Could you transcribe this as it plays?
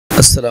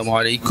السلام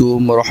عليكم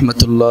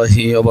ورحمة الله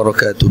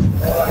وبركاته.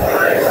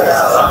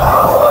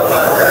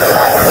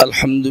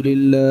 الحمد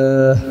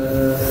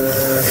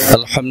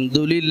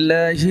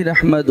لله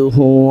نحمده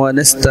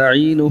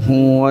ونستعينه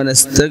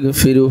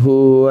ونستغفره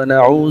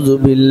ونعوذ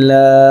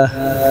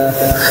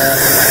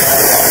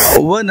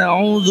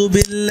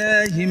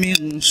بالله من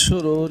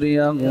شرور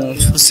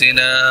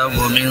أنفسنا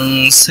ومن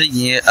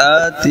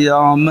سيئات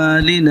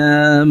أعمالنا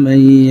من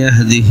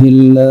يهده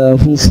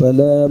الله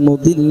فلا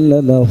مضل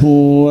له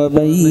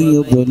ومن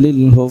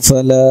يضلله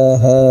فلا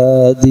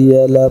هادي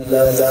له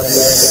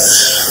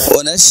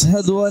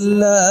ونشهد أن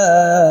لا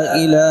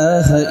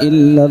إله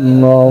إلا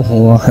الله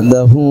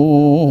وحده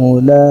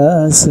لا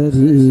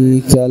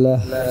شريك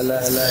له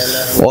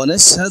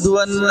ونشهد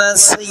أن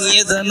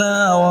سيدنا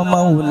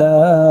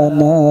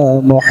ومولانا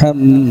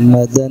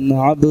محمدا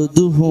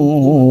عبده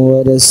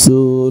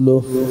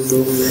ورسوله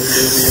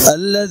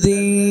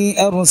الذي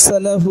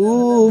أرسله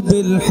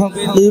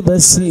بالحق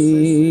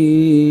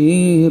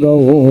بشيرا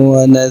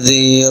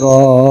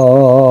ونذيرا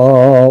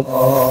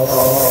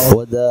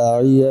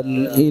وداعيا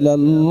إلى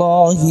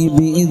الله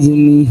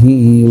بإذنه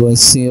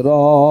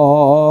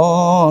وسراجا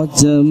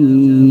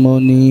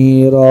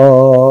منيرا.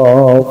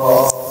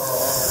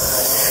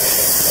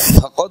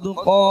 فقد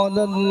قال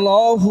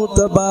الله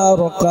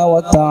تبارك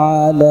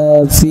وتعالى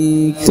في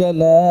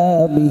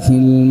كلامه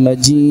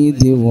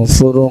المجيد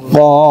وفرقانه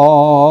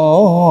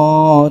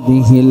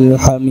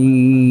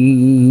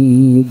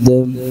الحميد: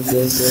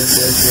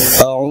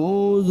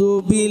 أعوذ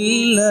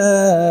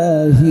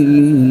بالله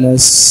من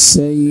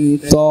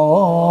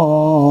الشيطان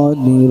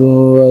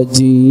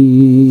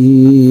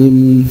الرجيم.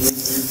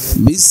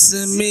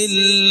 بسم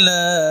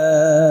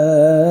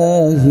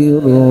الله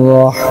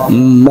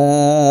الرحمن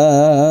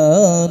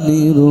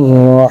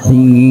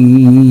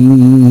الرحيم.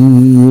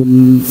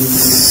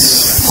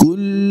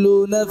 كل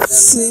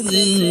نفس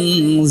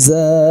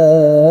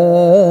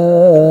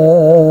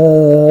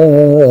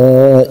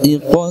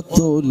ذائقة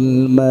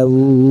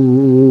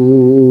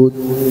الموت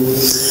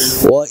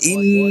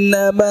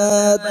وإنما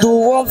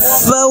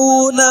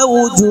توفون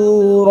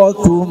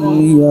أجوركم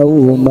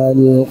يوم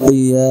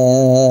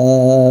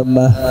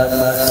القيامة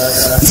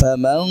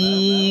فمن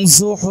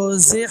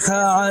زحزح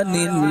عن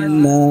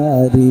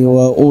النار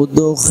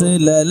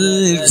وأدخل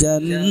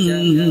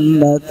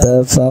الجنة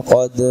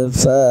فقد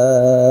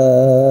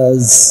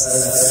فاز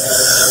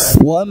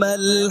وما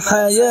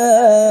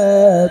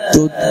الحياة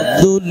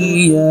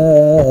الدنيا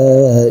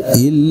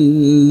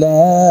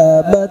إلا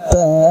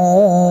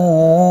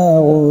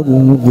متاع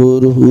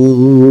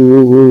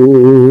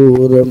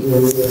الغرور.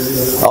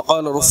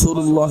 وقال رسول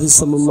الله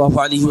صلى الله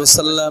عليه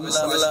وسلم: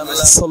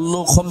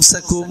 صلوا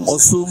خمسكم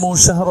وصوموا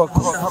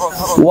شهركم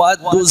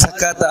وأدوا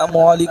زكاة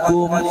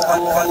أموالكم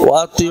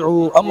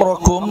وأطيعوا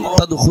أمركم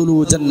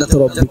تدخلوا جنة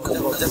ربكم.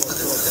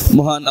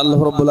 মহান আল্লাহ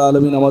রাব্বুল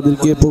আলামিন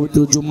আমাদেরকে পবিত্র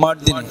জুম্মার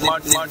দিনে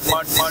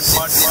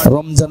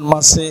রমজান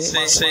মাসে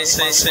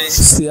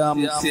সিয়াম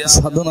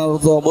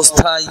সাধনারত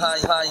অবস্থায়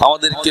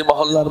আমাদেরকে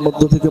মহল্লার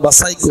মধ্য থেকে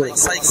বাছাই করে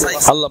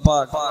আল্লাহ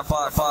পাক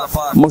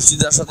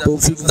মসজিদে আসার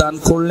তৌফিক দান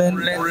করলেন।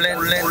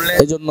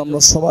 এজন্য আমরা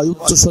সবাই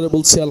উচ্চ স্বরে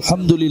বলছি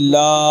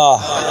আলহামদুলিল্লাহ।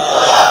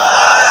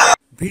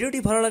 ভিডিওটি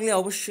ভালো লাগলে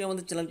অবশ্যই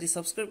আমাদের চ্যানেলটি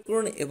সাবস্ক্রাইব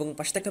করুন এবং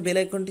পাশে থাকা বেল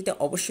আইকনটিতে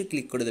অবশ্যই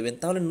ক্লিক করে দেবেন,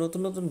 তাহলে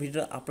নতুন নতুন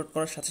ভিডিও আপলোড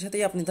করার সাথে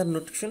সাথেই আপনি তার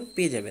নোটিফিকেশন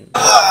পেয়ে যাবেন।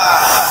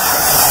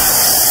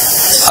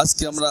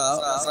 আজকে আমরা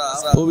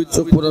পবিত্র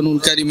কোরআনুল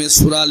কারীমের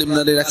সূরা আল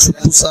ইমরানের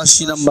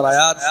 185 নম্বর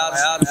আয়াত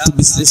একটু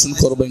বিশ্লেষণ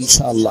করব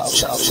ইনশাআল্লাহ।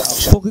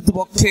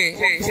 প্রকৃতপক্ষে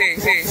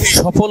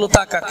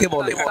সফলতা কাকে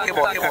বলে?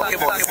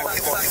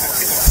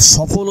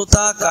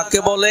 সফলতা কাকে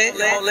বলে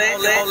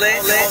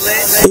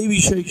এই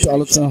বিষয়ে একটু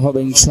আলোচনা হবে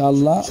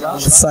ইনশাআল্লাহ।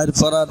 4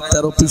 পারা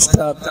 13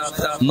 পৃষ্ঠার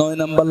 9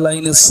 নম্বর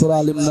লাইনে সূরা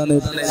আল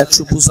ইমরানের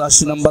 185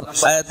 নম্বর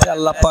আয়াতে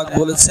আল্লাহ পাক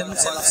বলেছেন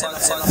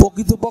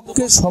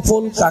প্রকৃতপক্ষে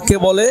সফল কাকে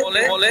বলে।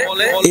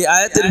 এই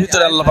আয়াতের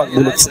ভিতরে আল্লাহ পাক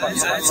বলেছেন,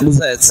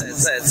 বুঝা যাচ্ছে,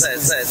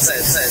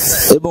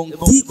 এবং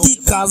কি কি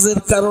কাজের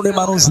কারণে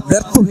মানুষ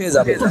ব্যর্থ হয়ে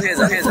যাবে,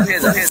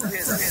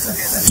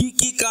 কি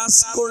কি কাজ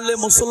করলে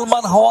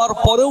মুসলমান হওয়ার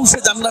পরেও সে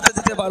জান্নাতে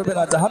যেতে পারবে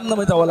না,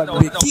 জাহান্নামে যাওয়া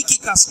লাগবে, কি কি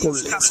কাজ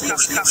করলে।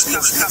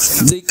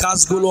 যে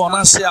কাজগুলো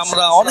অনায়াসে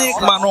আমরা অনেক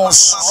মানুষ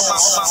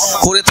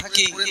করে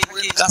থাকি,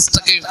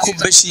 কাজটাকে খুব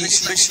বেশি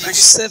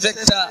সেফ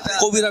একটা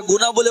কবিরা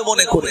গুনাহ বলে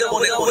মনে করে,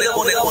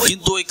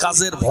 কিন্তু ওই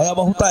কাজের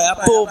ভয়াবহতা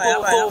এত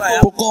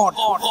প্রকট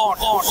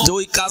যে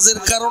ওই কাজের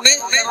কারণে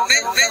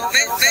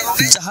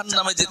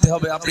জাহান্নামে যেতে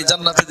হবে, আপনি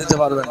জান্নাতে যেতে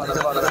পারবেন না।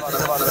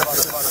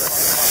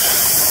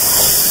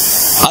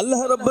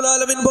 আল্লাহ রাব্বুল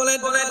আলামিন বলেন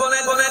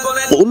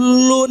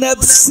কুল্লু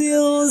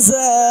নাফসিন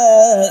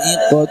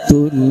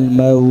যায়িকাতুল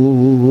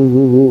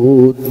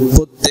মাউত,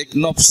 প্রত্যেক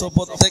নফস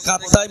প্রত্যেক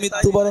আত্মায়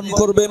মৃত্যুবরণ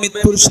করবে,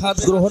 মৃত্যুর স্বাদ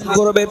গ্রহণ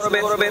করবে।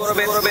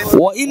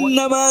 ওয়া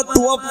ইন্নামা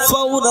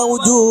তুওয়াফাউনা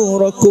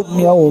উজুরাকুম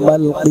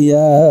ইয়াউমাল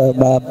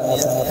কিয়ামা,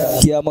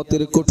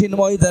 কিয়ামতের কঠিন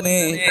ময়দানে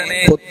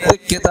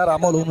প্রত্যেককে তার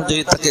আমল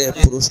অনুযায়ী তাকে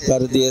পুরস্কার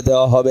দিয়ে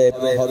দেওয়া হবে।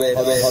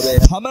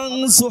 ফামান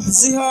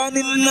সুহজিহা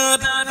আনিন নার,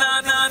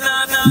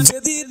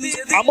 যেদিন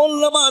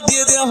আমলনামা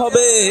দিয়ে দেওয়া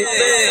হবে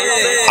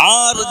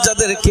আর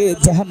যাদেরকে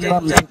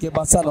জাহান্নাম থেকে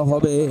বাঁচানো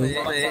হবে,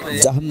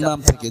 জাহান্নাম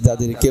থেকে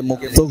যাদেরকে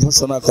মুক্ত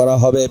ঘোষণা করা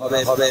হবে,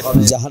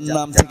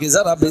 জাহান্নাম থেকে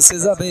যারা বেঁচে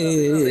যাবে,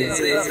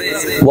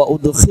 ওয়া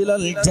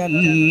উদখিলাল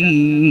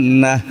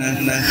জান্নাহ,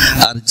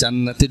 আর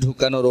জান্নাতে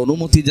ঢোকানোর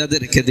অনুমতি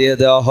যাদেরকে দিয়ে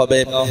দেওয়া হবে।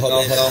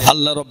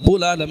 আল্লাহ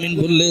রাব্বুল আলামিন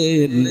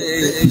বললেন,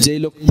 যে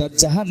লোকটা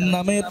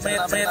জাহান্নাম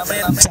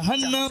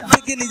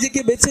থেকে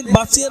নিজেকে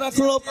বাঁচিয়ে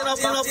রাখলো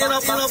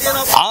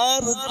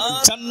আর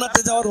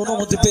জান্নাতে যাওয়ার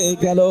অনুমতি পেয়ে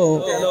গেল,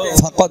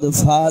 ফাকাদ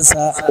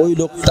ফাযা, ওই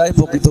লোকটাই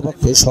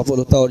প্রকৃতপক্ষে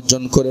সফলতা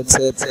অর্জন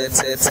করেছে।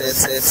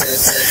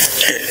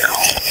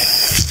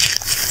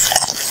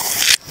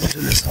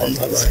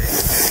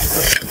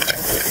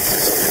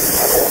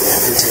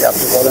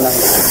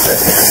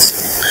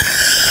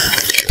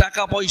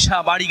 টাকা পয়সা,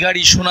 বাড়ি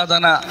গাড়ি, সোনা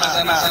দানা,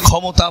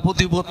 ক্ষমতা,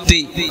 প্রতিপত্তি,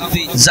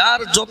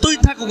 যার যতই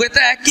থাকুক,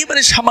 এটা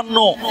একেবারে সামান্য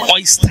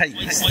অস্থায়ী।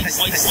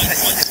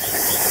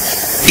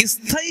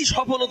 স্থায়ী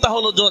সফলতা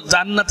হলো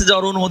জান্নাতে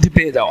যাওয়ার অনুমতি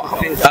পেয়ে যাওয়া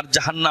আর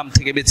জাহান্নাম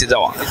থেকে বেঁচে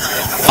যাওয়া।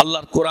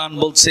 আল্লাহর কোরআন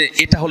বলছে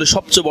এটা হলো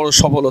সবচেয়ে বড়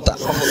সফলতা।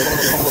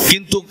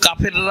 কিন্তু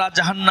কাফেররা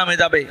জাহান্নামে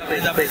যাবে,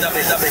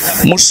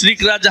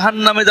 মুশরিকরা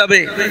জাহান্নামে যাবে,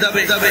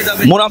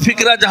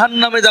 মুনাফিকরা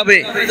জাহান্নামে যাবে।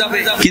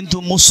 কিন্তু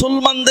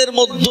মুসলমানদের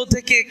মধ্য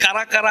থেকে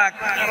কারা কারা,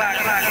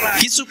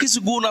 কিছু কিছু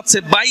গুণ আছে,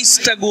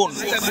 22টা গুণ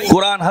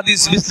কোরআন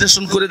হাদিস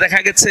বিশ্লেষণ করে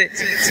দেখা গেছে।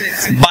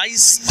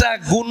 22টা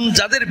গুণ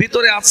যাদের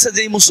ভিতরে আছে,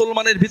 যেই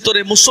মুসলমানের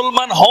ভিতরে,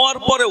 মুসলমান হওয়ার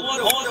পরেও,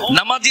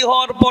 নামাজি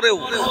হওয়ার পরেও,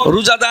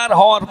 রোজাদার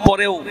হওয়ার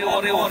পরেও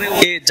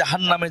এ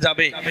জাহান্নামে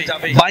যাবে।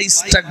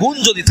 22টা গুণ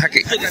যদি থাকে,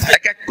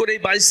 এক এক করে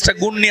 22টা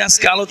গুণ নিয়ে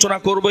আজকে আলোচনা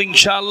করব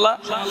ইনশাআল্লাহ।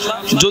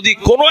 যদি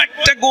কোনো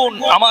একটা গুণ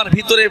আমার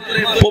ভিতরে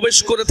প্রবেশ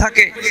করে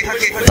থাকে,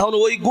 তাহলে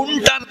ওই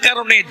গুণটার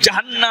কারণে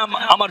জাহান্নাম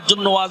আমার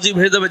জন্য ওয়াজিব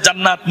হয়ে যাবে,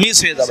 জান্নাত মিস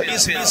হয়ে যাবে।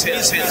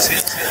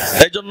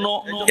 এই জন্য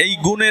এই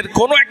গুণের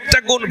কোনো একটা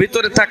গুণ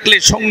ভিতরে থাকলে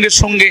সঙ্গে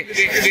সঙ্গে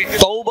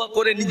তওবা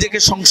করে নিজেকে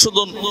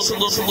সংশোধন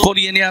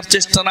করিয়ে নেওয়ার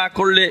চেষ্টা না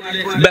করলে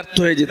ব্যর্থ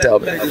হয়ে যেতে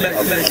হবে।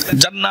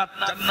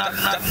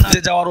 জান্নাতে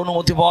যাওয়ার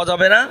অনুমতি পাওয়া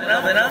যাবে না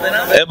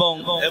এবং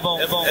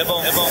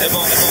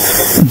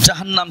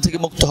জাহান্নাম থেকে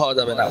মুক্ত হওয়া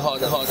যাবে না।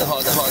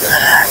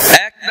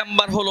 এক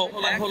নাম্বার হলো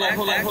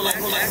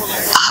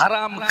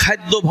হারাম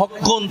খাদ্য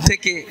ভক্ষণ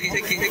থেকে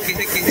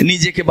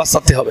নিজেকে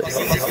বাঁচাতে হবে।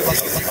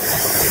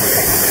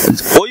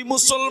 ওই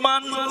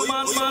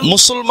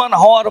মুসলমান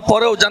হওয়ার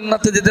পরেও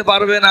জান্নাতে যেতে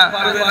পারবে না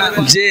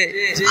যে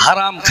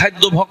হারাম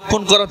খাদ্য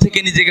ভক্ষণ করা থেকে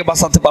নিজেকে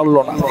বাঁচাতে পারলো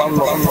না।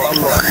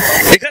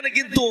 এখানে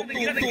কিন্তু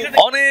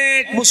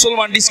অনেক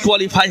মুসলমান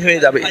ডিসকোয়ালিফাই হয়ে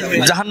যাবে,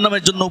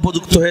 জাহান্নামের জন্য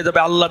উপযুক্ত হয়ে যাবে।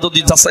 আল্লাহ যদি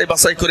যাচাই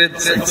বাছাই করে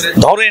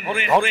ধরেন,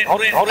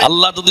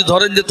 আল্লাহ যদি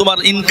ধরেন যে তোমার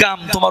ইনকাম,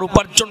 তোমার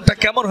উপার্জনটা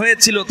কেমন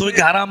হয়েছিল, তুমি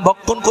কি হারাম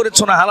ভক্ষণ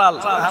করেছো না হালাল,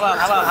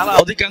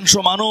 অধিকাংশ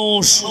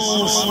মানুষ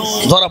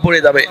ধরা পড়ে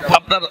যাবে।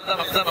 আপনার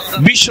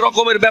 20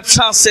 রকমের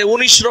ব্যবসা আছে,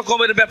 19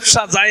 রকমের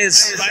ব্যবসা জায়েজ,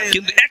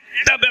 কিন্তু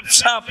একটা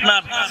ব্যবসা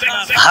আপনার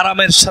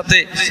হারামের সাথে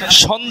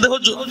সন্দেহ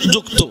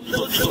যুক্ত।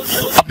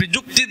 আপনি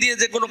যুক্তি দিয়ে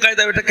যে কোনো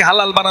কায়দায় এটাকে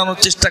হালাল বানানোর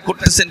চেষ্টা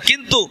করতেছেন,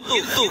 কিন্তু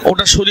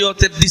ওটা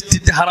শরীয়তের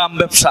দৃষ্টিতে হারাম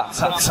ব্যবসা।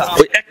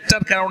 ওই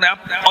একটার কারণে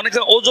অনেকে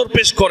ওজর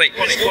পেশ করে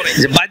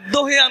যে বাধ্য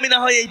হয়ে আমি না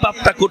হয় এই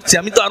পাপটা করছি,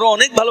 আমি তো আরো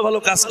অনেক ভালো ভালো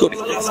কাজ করি,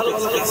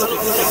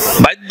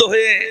 বাধ্য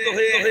হয়ে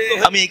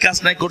আমি এই কাজ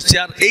নাই করছি,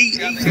 আর এই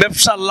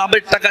ব্যবসার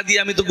লাভের টাকা দিয়ে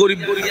আমি তো গরিব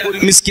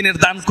মিসকিনের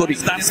দান করি।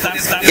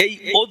 এই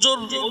ওজর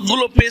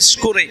গুলো পেশ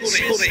করে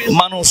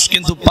মানুষ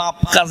কিন্তু পাপ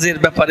কাজের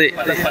ব্যাপারে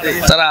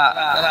তারা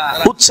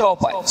উৎসাহ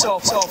পায়,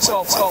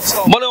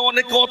 বলে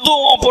অনেক কত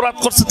অপরাধ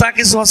করছে, তা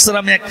কিছু হচ্ছে না,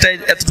 আমি একটাই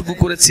এতটুকু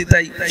করেছি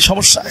তাই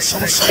সমস্যা,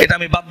 এটা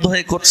আমি বাধ্য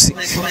হয়ে করছি।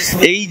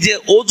 এই যে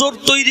ওজর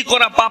তৈরি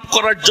করা পাপ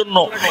করার জন্য,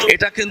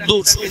 এটা কিন্তু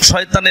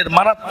শয়তানের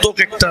মারাত্মক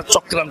একটা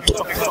চক্রান্ত।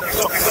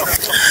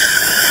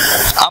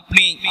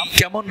 আপনি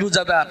কেমন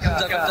রোজাদার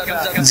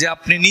যে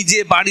আপনি নিজে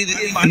বাড়ির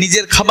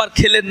নিজের খাবার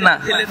খেলেন না,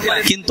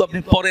 কিন্তু আপনি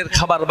পরের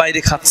খাবার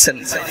বাইরে খাচ্ছেন,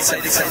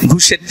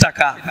 ঘুষের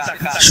টাকা,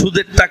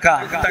 সুদের টাকা,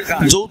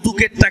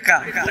 যৌতুকের টাকা,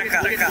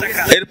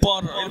 এরপর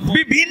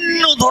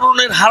বিভিন্ন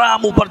ধরনের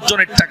হারাম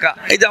উপার্জনের টাকা।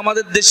 এই যে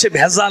আমাদের দেশে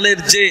ভেজালের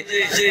যে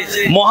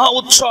মহা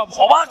উৎসব,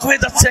 অবাক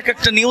হয়ে যাচ্ছে এক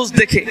একটা নিউজ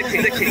দেখে।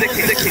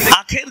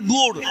 আখের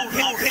গুড়,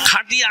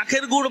 খাঁটি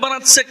আখের গুড়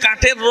বানাচ্ছে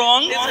কাঠের রং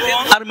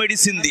আর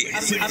মেডিসিন দিয়ে,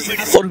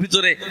 ওর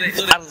ভিতরে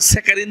আর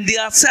স্যাকারিন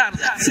দিয়ে আছে আর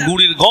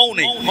গুড়ের গও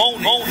নেই।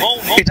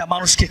 এটা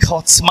মানুষকে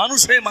খাওয়াচ্ছে, মানুষ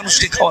হয়ে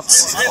মানুষকে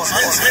খাওয়াচ্ছে।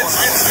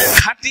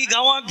 খাঁটি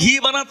গাওয়া ঘি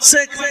বানাচ্ছে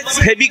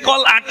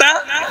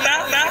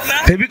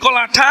ফেভিকল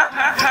আঠা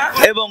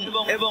এবং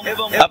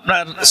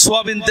আপনার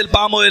সোয়াবিন তেল,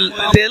 পাম অয়েল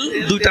তেল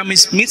দুইটা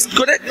মিক্স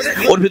করে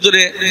ওর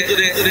ভিতরে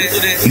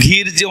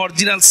ঘির যে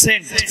অরিজিনাল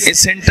সেন্ট, এই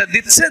সেন্টটা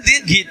দিচ্ছে, দিয়ে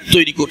ঘি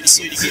তৈরি করছে।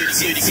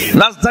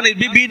 রাজধানীর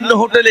বিভিন্ন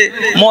হোটেলে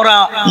মরা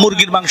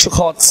মুরগির মাংস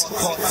খাওয়াচ্ছে,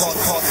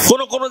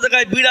 কোন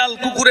জায়গায় বিড়াল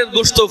কুকুরের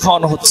গোশত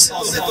খাওয়ানো হচ্ছে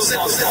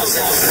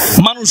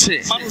মানুষে।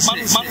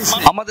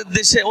 আমাদের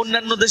দেশে,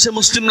 অন্যান্য দেশে,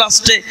 মুসলিম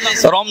রাষ্ট্রে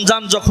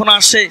রমজান যখন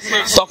আসে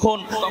তখন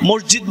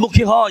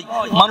মসজিদমুখী হয়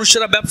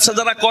মানুষেরা, ব্যবসা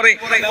যারা করে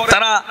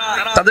তারা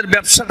তাদের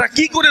ব্যবসাটা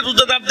কি করে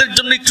রোজাদারদের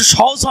জন্য একটু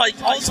সহজ হয়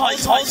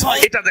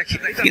এটা দেখে।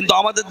 কিন্তু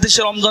আমাদের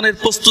দেশে রমজানের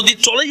প্রস্তুতি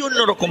চলেই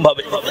অন্যরকম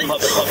ভাবে।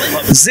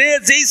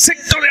 যেই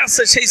সেক্টরে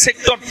আছে সেই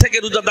সেক্টর থেকে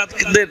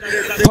রোজাদারদের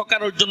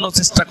ঠকানোর জন্য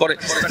চেষ্টা করে।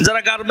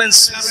 যারা গার্মেন্টস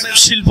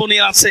শিল্প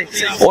নিয়ে আছে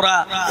ওরা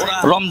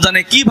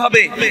রমজানে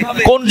কিভাবে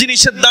কোন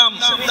জিনিসের দাম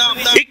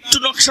একটু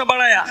নকশা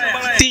বাড়ায়া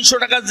 300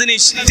 টাকার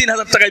জিনিস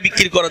 3000 টাকায়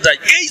বিক্রি করা যায়,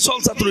 এই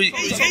চলচাতুরি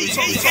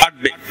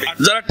আটবে।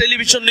 যারা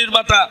টেলিভিশন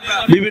নির্মাতা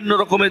বিভিন্ন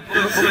রকমের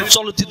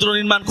চলচ্চিত্র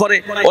নির্মাণ করে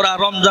ওরা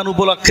রমজান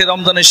উপলক্ষে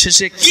রমজানের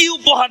শেষে কি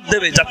উপহার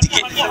দেবে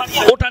জাতিকে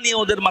ওটা নিয়ে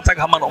ওদের মাথা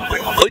ঘামানো,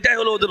 ওইটাই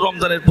হলো ওদের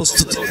রমজানের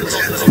প্রস্তুতি।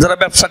 যারা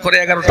ব্যবসা করে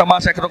 11টা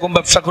মাস একরকম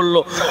ব্যবসা করলো,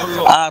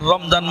 আর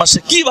রমজান মাসে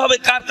কিভাবে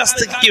কার কাছ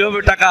থেকে কিভাবে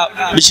টাকা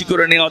বেশি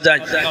করে নেওয়া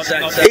যায়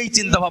এই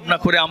চিন্তা ভাবনা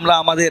করে আমরা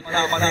আমাদের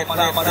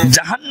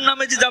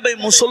জাহান্নামে যে যাবে,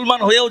 মুসলমান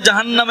হয়েও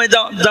জাহান্নামে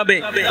যাবে,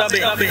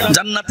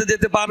 জান্নাতে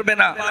যেতে পারবে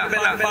না,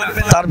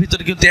 তার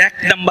ভিতরে কিন্তু 1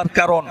 নাম্বার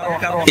কারণ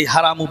এই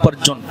হারাম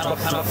উপার্জন।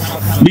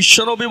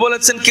 বিশ্বনবী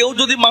বলেছেন কেউ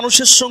যদি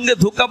মানুষের সঙ্গে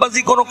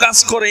ধোঁকাবাজি কোনো কাজ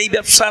করে এই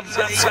ব্যবসার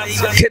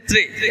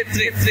ক্ষেত্রে,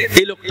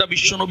 এই লোকটা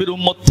বিশ্বনবীর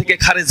উম্মত থেকে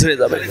খারেজ হয়ে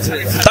যাবে,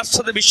 তার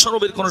সাথে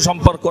বিশ্বনবীর কোনো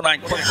সম্পর্ক নাই।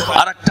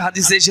 আর একটা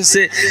হাদিসে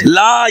এসেছে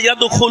লা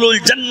ইয়াদখুলুল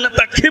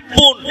জান্নাতা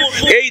খিব্বুন,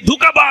 এই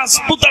ধোঁকাবাজ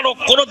প্রতারক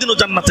কোনোদিনও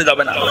জান্নাতে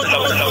যাবে না।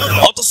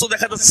 অথচ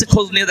দেখা যাচ্ছে,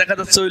 খোঁজ নিয়ে দেখা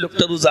যাচ্ছে ওই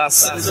লোকটা রোজা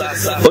আছে,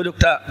 ওই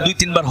লোকটা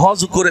 2-3 বার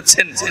হজও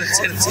করেছেন,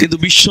 কিন্তু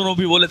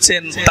বিশ্বনবী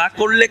বলেছেন তা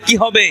করলে কি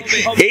হবে,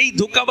 এই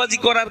ধোঁকাবাজি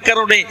করার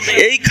কারণে,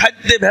 এই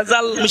খাদ্যে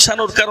ভেজাল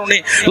মিশানোর কারণে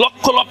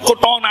লক্ষ লক্ষ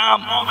টন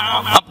আম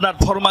আপনার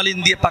ফরমালিন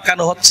দিয়ে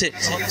পাকানো হচ্ছে।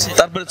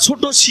 তারপরে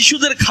ছোট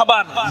শিশুদের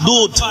খাবার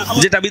দুধ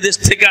যেটা বিদেশ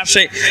থেকে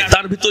আসে,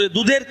 তার ভিতরে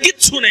দুধের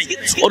কিচ্ছু নেই,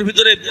 ওর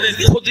ভিতরে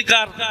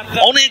ক্ষতিকার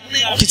অনেক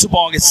কিছু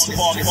পাওয়া গেছে।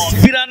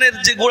 ফিরানের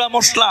যে গুঁড়া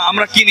মশলা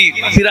আমরা কিনি,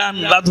 ফিরান,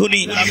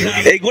 রাঁধুনি,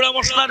 এই গুঁড়া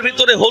মশলার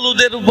ভিতরে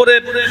হলুদের উপরে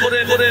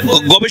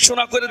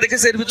গবেষণা করে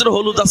দেখেছে এর ভিতরে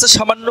হলুদ আছে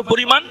সামান্য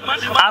পরিমাণ,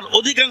 আর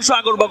অধিকাংশ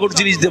আগর বাগর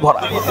জিনিস দিয়ে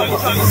ভরা।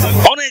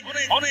 অনেক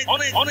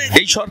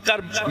এই সরকার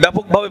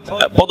ব্যাপকভাবে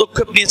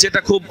পদক্ষেপ নিয়েছে,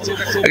 এটা খুব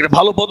একটা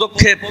ভালো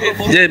পদক্ষেপ,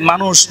 যে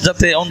মানুষ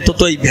যাতে অন্তত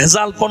এই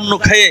ভেজাল পণ্য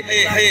খেয়ে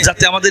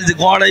যাতে আমাদের যে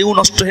গোড়ায়ু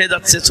নষ্ট হয়ে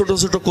যাচ্ছে, ছোট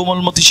ছোট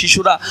কোমলমতি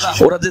শিশুরা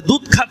ওরা যে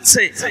দুধ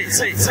খাচ্ছে,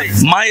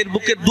 মায়ের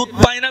বুকের দুধ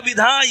পায় না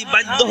বিধায়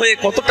বাধ্য হয়ে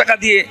কত টাকা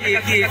দিয়ে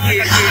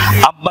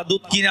আব্বা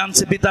দুধ কিনে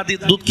আনছে, পিতা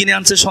দুধ কিনে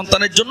আনছে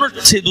সন্তানের জন্য,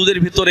 সেই দুধের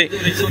ভিতরে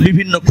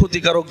বিভিন্ন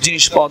ক্ষতিকারক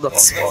জিনিস পাওয়া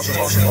যাচ্ছে,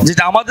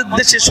 যেটা আমাদের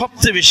দেশে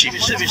সবচেয়ে বেশি।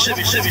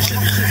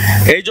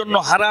 এই জন্য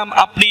হারাম।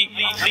 আপনি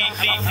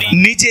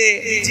নিজে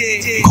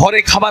ঘরে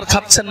খাবার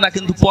খাচ্ছেন না,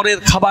 কিন্তু পরের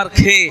খাবার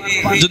খেয়ে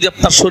যদি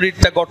আপনার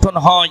শরীরটা গঠন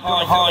হয়,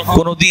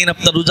 কোনোদিন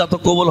আপনার রোজা তো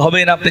কবুল হবে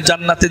না, আপনি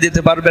জান্নাতে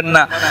যেতে পারবেন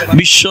না।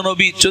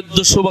 বিশ্বনবী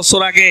 1400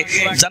 বছর আগে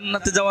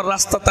জান্নাতে যাওয়ার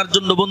রাস্তা তার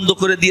জন্য বন্ধ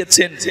করে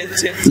দিয়েছেন।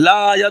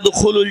 লা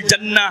ইয়াদখুলুল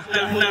জান্নাহ,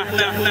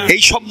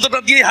 এই শব্দটা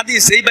দিয়ে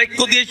হাদিস, এই বাক্য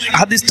দিয়ে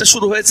হাদিসটা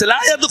শুরু হয়েছে, লা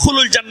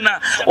ইয়াদখুলুল জান্নাহ,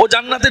 ও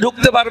জান্নাতে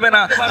ঢুকতে পারবে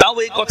না। তাও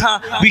এই কথা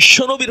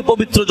বিশ্বনবীর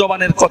পবিত্র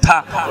জবানের কথা।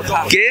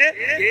 কে?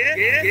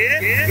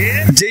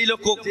 যেই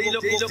লোক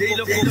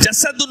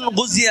জাসাদুন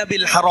গুজিয়া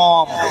বিল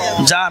হারাম,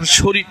 যার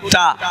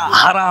শরীরটা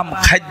হারাম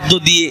খাদ্য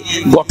দিয়ে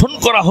গঠন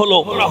করা হলো,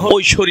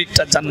 ওই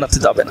শরীরটা জান্নাতে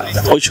যাবে না,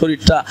 ওই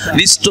শরীরটা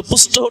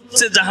হৃষ্টপুষ্ট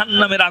হচ্ছে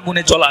জাহান্নামের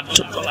আগুনে চলার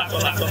জন্য।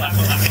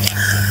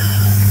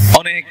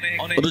 অনেক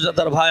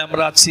রোজাদার ভাই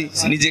আমরা আছি,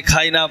 নিজে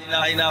খাই না,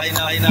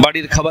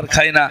 বাড়ির খাবার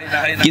খাই না,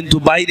 কিন্তু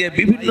বাইরে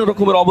বিভিন্ন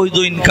রকমের অবৈধ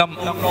ইনকাম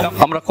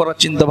আমরা করার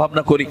চিন্তা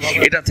ভাবনা করি।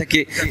 এটা থেকে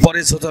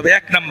পরেজ হতে হবে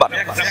 1 নাম্বার।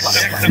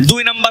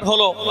 2 নাম্বার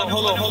হলো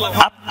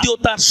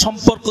আত্মীয়তার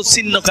সম্পর্ক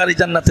ছিন্নকারী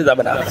জান্নাতে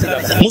যাবে না।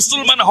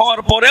 মুসলমান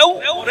হওয়ার পরেও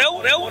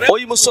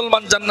ওই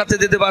মুসলমান জান্নাতে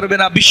যেতে পারবে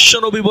না।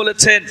 বিশ্বনবী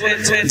বলেছেন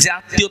যে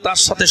আত্মীয়তার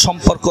সাথে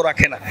সম্পর্ক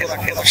রাখে না,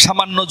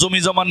 সামান্য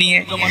জমি জমা নিয়ে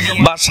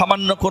বা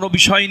সামান্য কোনো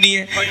বিষয় নিয়ে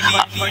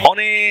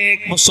অনেক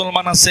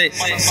মুসলমান আছে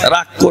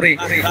রাগ করে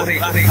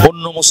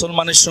অন্য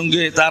মুসলমানের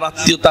সঙ্গে তার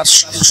আত্মীয়তার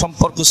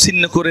সম্পর্ক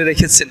ছিন্ন করে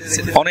রেখেছেন,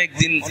 অনেক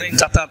দিন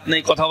যাতায়াত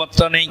নেই,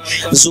 কথাবার্তা নেই,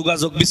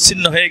 যোগাযোগ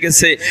বিচ্ছিন্ন হয়ে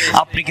গেছে।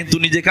 আপনি কিন্তু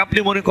নিজেকে আপনি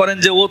মনে করেন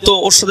যে ও তো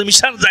ওর সাথে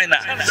মিশা যায় না,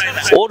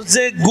 ওর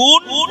যে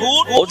গুণ,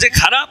 ও যে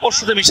খারাপ, ওর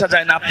সাথে মিশা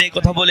যায় না। আপনি এই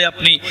কথা বলে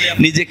আপনি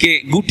নিজেকে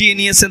গুটিয়ে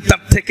নিয়েছেন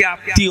তার থেকে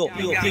আত্মীয়।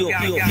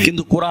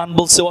 কিন্তু কোরআন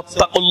বলছে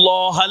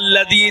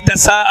ওয়াত্তাকুল্লাহাল্লাযী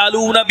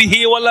তাসাআলুনা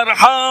বিহি ওয়াল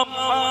আরহাম,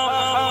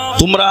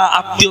 তোমরা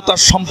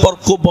আত্মীয়তার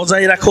সম্পর্ক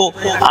বজায় রাখো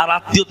আর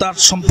আত্মীয়তার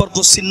সম্পর্ক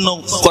ছিন্ন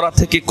করা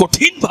থেকে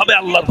কঠিন ভাবে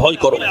আল্লাহর ভয়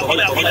করো।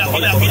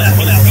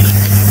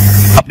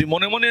 আপনি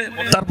মনে মনে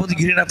তার প্রতি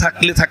ঘৃণা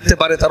থাকলে থাকতে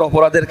পারে, তার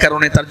অপরাধের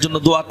কারণে, তার জন্য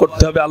দোয়া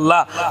করতে হবে,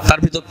 আল্লাহ তার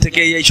ভিতর থেকে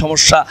এই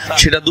সমস্যা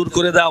সেটা দূর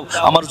করে দাও,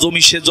 আমার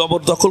জমি সে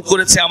জবরদখল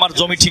করেছে, আমার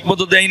জমি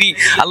ঠিকমতো দেয়নি,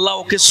 আল্লাহ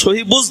ওকে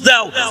সহি বুঝ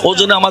দাও, ও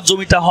যেন আমার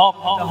জমিটা হক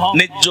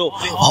ন্যায্য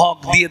হক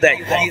দিয়ে দেয়।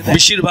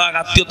 বেশিরভাগ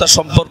আত্মীয়তা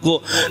সম্পর্ক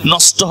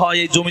নষ্ট হয়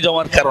এই জমি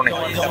জমার কারণে।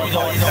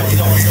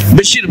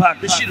 বেশিরভাগ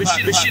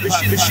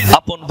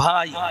আপন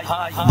ভাই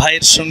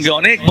ভাইয়ের সঙ্গে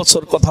অনেক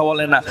বছর কথা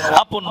বলে না,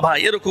 আপন ভাই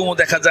এরকমও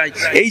দেখা যায়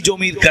এই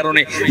জমির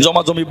কারণে।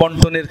 জমা জমি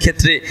বন্টনের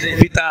ক্ষেত্রে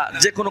পিতা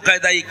যে কোনো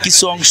কায়দায়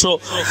কিছু অংশ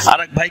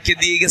আরেক ভাইকে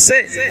দিয়ে গেছে,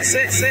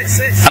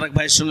 আরেক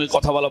ভাইয়ের সঙ্গে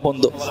কথা বলা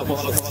বন্ধ।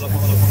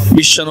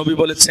 বিশ্বনবী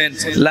বলেছেন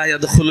লা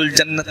ইয়াদখুলুল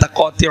জান্নাতা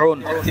কাতিউন,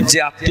 যে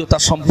আত্মীয়তা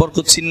সম্পর্ক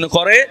ছিন্ন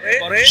করে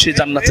সে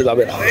জান্নাতে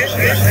যাবে না।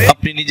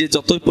 আপনি নিজে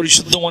যতই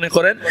পরিশুদ্ধ মনে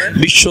করেন,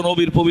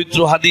 বিশ্বনবীর পবিত্র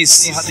হাদিস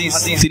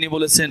তিনি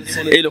বলেছেন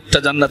এই লোকটা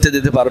জান্নাতে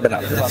যেতে পারবে না।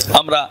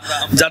 আমরা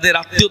যাদের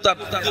আত্মীয়তার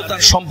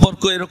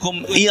সম্পর্ক এরকম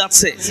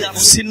আছে,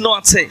 ছিন্ন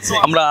আছে,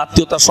 আমরা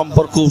আত্মীয়তার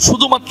সম্পর্ক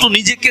শুধুমাত্র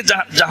নিজেকে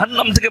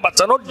জাহান্নাম থেকে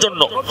বাঁচানোর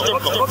জন্য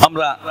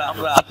আমরা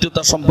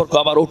আত্মীয়তার সম্পর্ক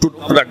আবার অটুট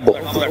রাখবো।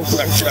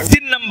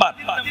 3 নাম্বার,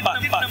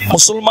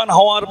 মুসলমান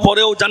হওয়ার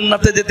পরেও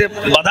জান্নাতে যেতে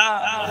বাধা,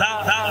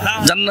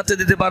 জান্নাতে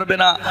যেতে পারবে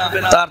না।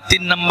 তার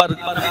 3 নাম্বার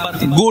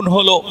গুণ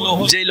হলো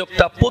যে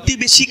লোকটা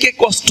প্রতিবেশীকে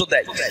কষ্ট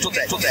দেয়।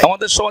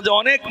 আমাদের সমাজে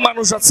অনেক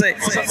মানুষ আছে,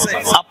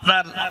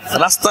 আপনার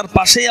রাস্তার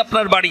পাশেই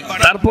আপনার বাড়ি,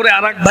 তারপরে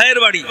আরেক ভাইয়ের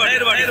বাড়ি,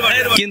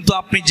 কিন্তু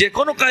আপনি যে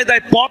কোনো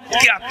কায়দায়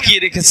পথকে আটকিয়ে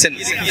রেখেছেন।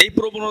 এই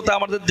প্রবণতা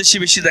আমাদের দেশে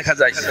বেশি দেখা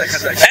যায়,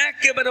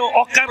 একেবারে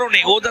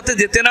অকারণে ও যাতে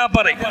যেতে না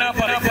পারে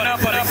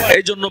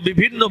এই জন্য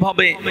বিভিন্ন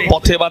ভাবে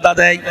পথে বাধা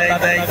দেয়,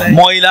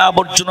 ময়লা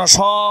আবর্জনা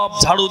সব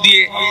ঝাড়ু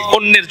দিয়ে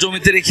অন্যের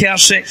জমিতে রেখে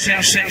আসে,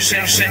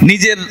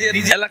 নিজের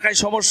এলাকায়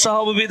সমস্যা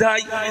হবে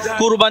বিধায়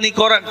কুরবানি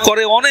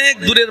করে অনেক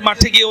দূরের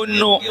মাঠে গিয়ে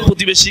অন্য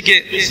প্রতিবেশীকে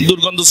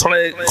দুর্গন্ধ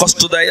ছড়ায়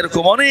কষ্ট দেয়,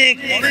 এরকম অনেক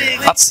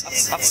আছে।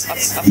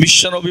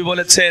 বিশ্বনবী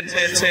বলেছেন,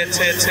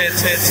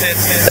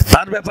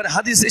 তার ব্যাপারে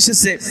হাদিস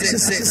এসেছে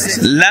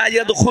লা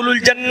ইয়াদখুলুল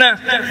জান্নাহ,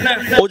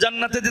 ও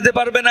জান্নাতে যেতে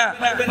পারবে না,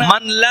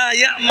 মান লা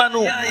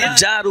ইয়ামানু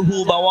জারুহু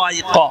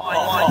বাওয়াইকা,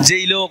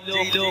 যেই লোক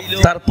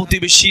তার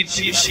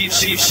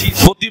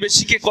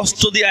প্রতিবেশীকে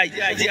কষ্ট দেয়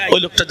ওই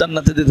লোকটা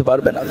জান্নাতে যেতে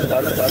পারবে না।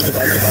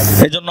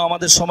 এইজন্য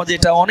আমাদের সমাজে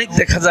এটা অনেক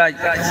দেখা যায়,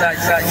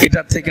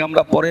 এটা থেকে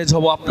আমরা পরেজ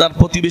হব। আপনার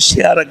প্রতিবেশী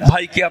আর এক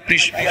ভাইকে আপনি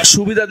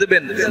সুবিধা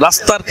দেবেন,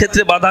 রাস্তার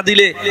ক্ষেত্রে বাধা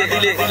দিলে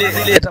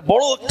এটা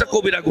বড় একটা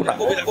কবিরা গুনাহ।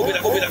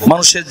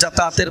 মানুষের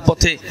যাতায়াতের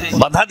পথে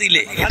বাধা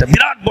দিলে এটা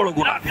বিরাট বড়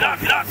গুনাহ।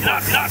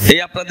 এই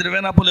আপনাদের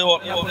বেনাপোলে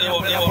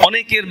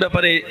অনেকের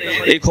ব্যাপারে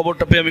এই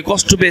খবরটা পেয়ে আমি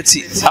কষ্ট পেয়েছি।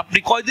 আপনি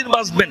কয়দিন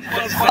বাঁচবেন?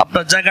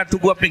 আপনার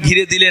জায়গাটুকু আপনি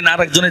ঘিরে দিলেন,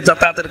 আরেকজনের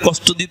যাতায়াতের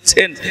কষ্ট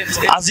দিচ্ছেন,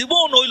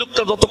 আজীবন ওই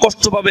লোকটা যত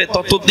কষ্ট পাবে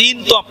ততদিন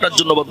তো আপনার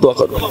জন্য বদদুয়া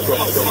করবে।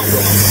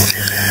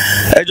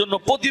 এই জন্য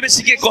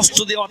প্রতিবেশীকে কষ্ট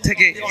দেওয়া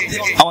থেকে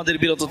আমাদের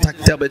বিরত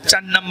থাকতে হবে।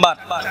 4 নাম্বার,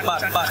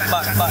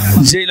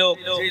 যে লোক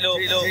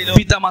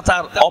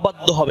পিতামাতার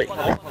অবাধ্য হবে,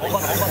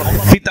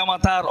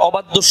 পিতামাতার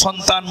অবাধ্য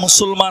সন্তান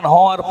মুসলমান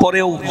হওয়ার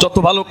পরেও যত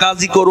ভালো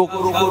কাজই করুক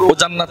ও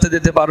জান্নাতে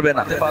যেতে পারবে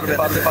না।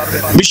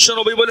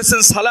 বিশ্বনবী বলেছেন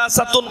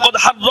সালাসাতুন কদ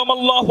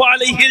হারামাল্লাহু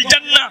আলাইহিল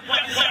জান্নাহ,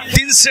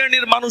 3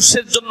 শ্রেণীর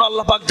মানুষের জন্য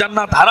আল্লাহ পাক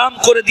জান্নাত হারাম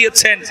করে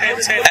দিয়েছেন।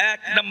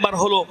 1 নাম্বার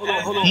হলো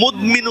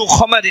মুদমিনু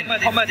খামারিন,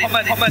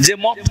 যে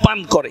মদ পান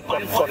করে।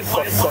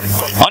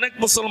 অনেক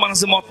মুসলমান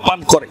আছে মদ পান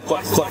করে,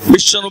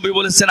 বিশ্বনবী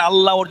বলেছেন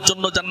আল্লাহ ওর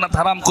জন্য জান্নাত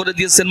হারাম করে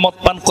দিয়েছেন মদ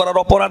পান করার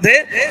অপরাধে।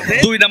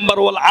 2 নাম্বার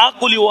ওয়াল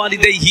আকুলি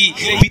ওয়ালিদাইহি,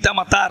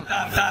 পিতামাতার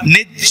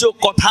ন্যায্য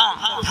কথা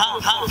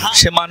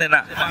সে মানে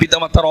না,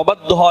 পিতামাতার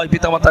অবাধ্য হয়,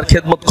 পিতামাতার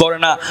খেদমত করে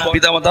না,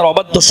 পিতামাতার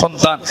অবাধ্য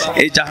সন্তান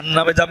এই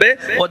জাহান্নামে যাবে।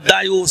 ও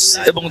দায়ুস,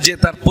 এবং যে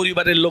তার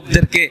পরিবারের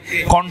লোকদেরকে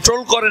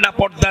কন্ট্রোল করে না,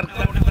 পর্দার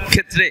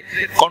ক্ষেত্রে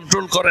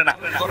কন্ট্রোল করে না,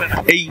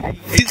 এই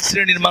 3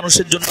 শ্রেণীর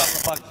মানুষের জন্য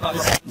আল্লাহ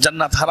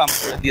জান্নাত হারাম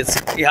করে দিয়েছে।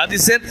 এই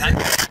হাদিসের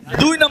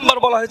 2 নাম্বার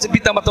বলা হয়েছে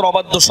পিতামাতার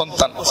অবাধ্য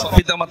সন্তান।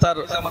 পিতামাতার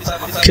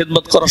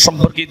খেদমত করা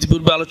সম্পর্কে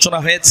ইতিপূর্বে আলোচনা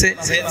হয়েছে।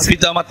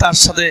 পিতামাতার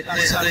সাথে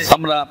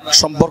আমরা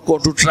সম্পর্ক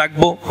অটুট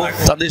রাখবো,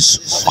 তাদের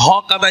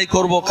হক আদায়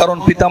করব, কারণ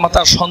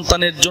পিতামাতার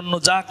সন্তানের জন্য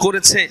যা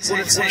করেছে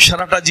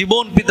সারাটা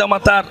জীবন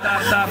পিতামাতার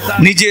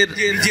নিজের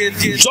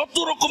যত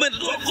রকমের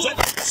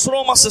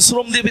শ্রম আছে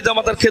শ্রম দিয়ে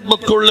পিতামাতার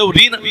খেদমত করলেও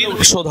ঋণ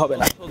শোধ হবে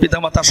না,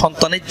 পিতামাতা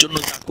সন্তানের জন্য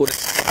যা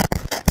করেছে।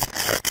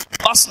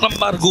 5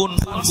 নাম্বার গুণ,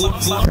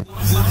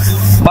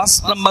 5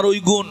 নাম্বার ওই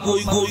গুণ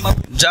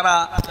যারা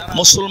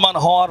মুসলমান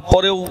হওয়ার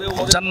পরেও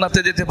জান্নাতে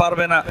যেতে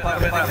পারবে না।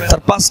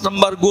 তার 5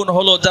 নাম্বার গুণ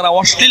হলো যারা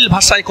অশ্লীল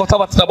ভাষায়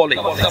কথাবার্তা বলে।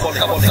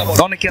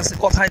 অনেকে আছে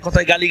কথায়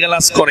কথায়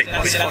গালিগালাজ করে,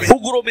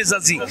 উগ্র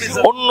মেজাজি,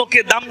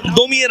 অন্যকে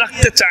দমিয়ে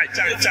রাখতে চায়,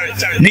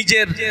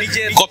 নিজের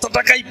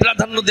কথাটাকেই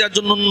প্রাধান্য দেওয়ার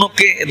জন্য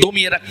অন্যকে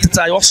দমিয়ে রাখতে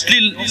চায়,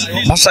 অশ্লীল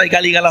ভাষায়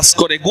গালিগালাজ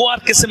করে, গোয়ার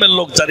কিসমের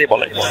লোক যারে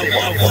বলে।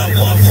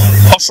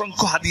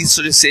 অসংখ্য হাদিস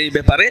রয়েছে এই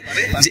ব্যাপারে।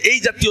 যে এই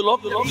জাতীয় লোক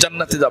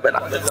জান্নাতে যাবে না।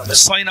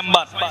 6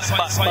 নাম্বার,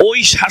 ওই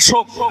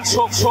শাসক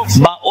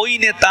বা ওই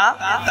নেতা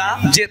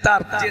যে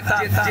তার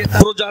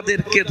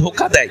প্রজাদেরকে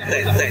ধোঁকা দেয়,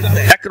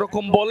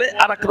 একরকম বলে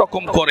আর এক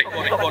রকম করে,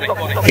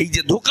 এই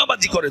যে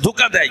ধোঁকাবাজি করে,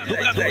 ধোঁকা দেয়,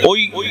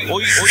 ওই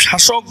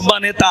শাসক বা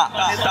নেতা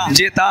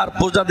যে তার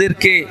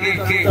প্রজাদেরকে,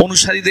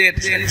 অনুসারীদের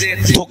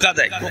ধোঁকা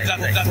দেয়,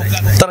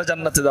 তারা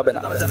জান্নাতে যাবে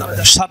না।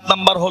 7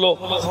 নাম্বার হলো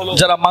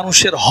যারা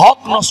মানুষের হক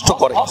নষ্ট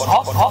করে।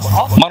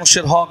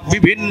 মানুষের হক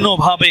বিভিন্ন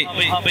ভাবে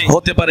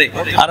হতে পারে,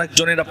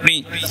 আরেকজনের আপনি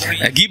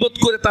গীবত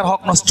করে তার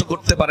হক নষ্ট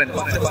করতে পারেন,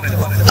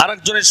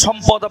 আরেকজনের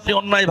সম্পদ আপনি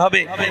অন্যায়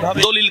ভাবে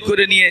দলিল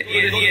করে নিয়ে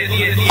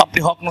আপনি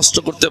হক নষ্ট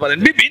করতে পারেন।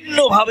 বিভিন্ন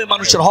ভাবে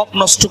মানুষের হক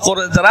নষ্ট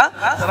করে যারা,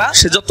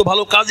 সে যত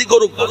ভালো কাজই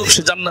করুক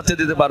সে জান্নাতে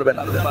যেতে পারবে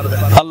না।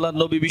 আল্লাহর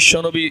নবী, বিশ্ব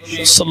নবী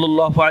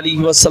সাল্লাল্লাহু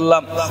আলাইহি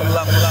ওয়াসাল্লাম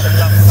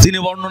তিনি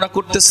বর্ণনা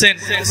করতেছেন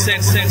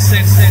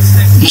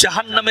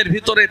জাহান্নামের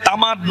ভিতরে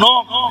তামার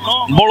নখ,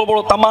 বড় বড়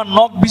তামার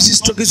নখ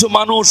বিশিষ্ট কিছু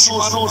মানুষ,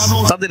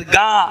 তাদের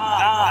গা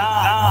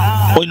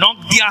ওই নখ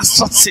দিয়ে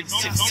আশ্রাচ্ছে,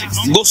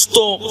 গোস্ত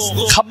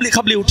খাবলি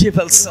খাবলি উঠিয়ে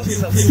ফেলছে।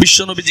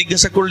 বিশ্বনবী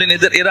জিজ্ঞাসা করলেন,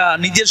 এরা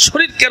নিজের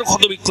শরীরকে আরো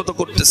ক্ষতবিক্ষত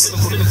করতেছে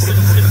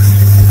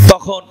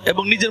তখন,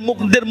 এবং নিজের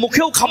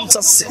মুখেও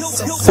খামচাচ্ছে,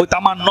 ওই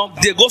তামার নখ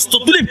দিয়ে গোস্ত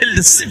তুলে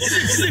ফেলতেছে।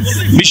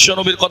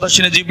 বিশ্বনবীর কথা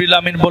শুনে জিবরিল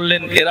আমিন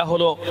বললেন, এরা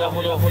হলো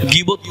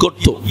গীবত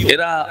করত,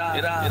 এরা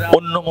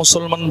অন্য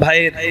মুসলমান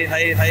ভাইয়ের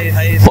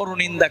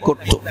পরনিন্দা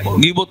করত,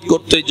 গীবত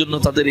করত, এই জন্য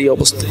তাদের এই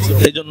অবস্থা।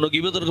 এই জন্য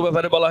গীবতের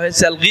ব্যাপারে বলা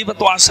হয়েছে আল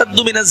গীবাতু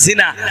আশাদ্দু মিনাজ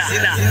জিনা।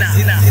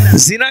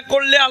 জিনা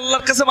করলে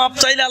আল্লাহর কাছে মাপ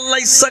চাইলে আল্লাহ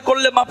ইচ্ছা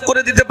করলে মাফ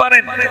করে দিতে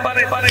পারেন,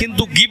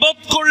 কিন্তু গীবত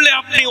করলে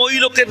আপনি ওই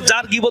লোকের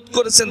যার গীবত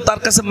করেছেন তার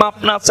কাছে মাপ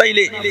না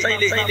চাইলে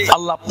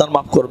আল্লাহ আপনার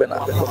মাফ করবে না।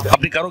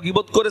 আপনি কারো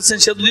গীবত করেছেন,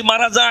 সে যদি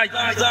মারা যায়,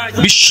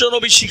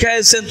 বিশ্বনবী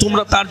শিখাইছেন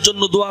তোমরা তার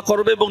জন্য দোয়া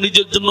করবে এবং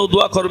নিজের জন্য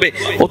দোয়া করবে।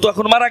 ও তো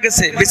এখন মারা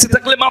গেছে, বেঁচে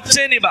থাকলে মাপ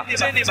চেয়ে নিবা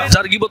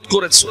যার গীবত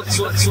করেছো।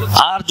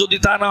 আর যদি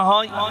তা না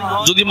হয়,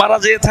 যদি মারা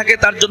যেয়ে থাকে,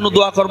 তার জন্য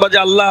দোয়া করবা যে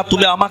আল্লাহ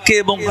তুমি আমাকে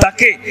এবং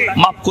তাকে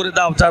মাফ করে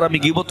দাও যার আমি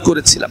গীবত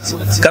করেছিলাম,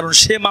 কারণ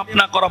সে মাফ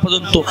না করা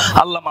পর্যন্ত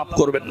আল্লাহ মাফ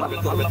করবেন না।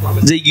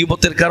 যেই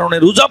গীবতের কারণে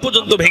রোজা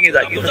পর্যন্ত ভেঙে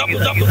যায়,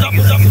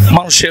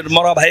 মানুষের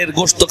মরা ভাইয়ের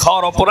গোশত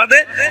খাওয়ার অপরাধে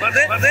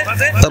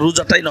তার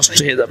রোজাটাই নষ্ট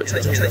হয়ে যাবে।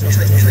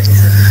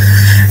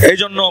 এই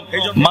জন্য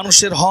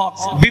মানুষের হক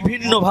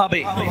বিভিন্ন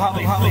ভাবে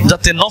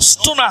যাতে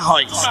নষ্ট না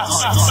হয়,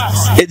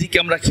 এদিকে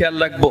আমরা খেয়াল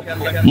রাখবো।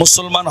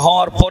 মুসলমান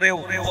হওয়ার পরেও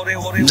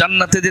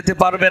জান্নাতে যেতে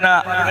পারবে না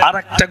আর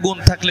একটা গুণ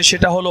থাকলে,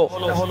 সেটা হলো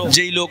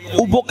যেই লোক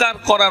উপকার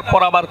করার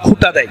পর আবার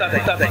খুঁটা দেয়।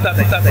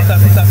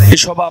 এই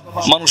স্বভাব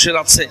মানুষের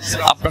আছে।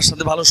 আপনার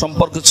সাথে ভালো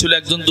সম্পর্ক ছিল,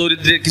 একজন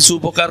দরিদ্রের কিছু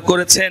উপকার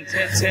করেছেন,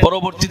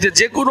 পরবর্তীতে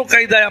যে কোনো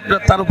কায়দায়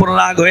আপনার তার উপর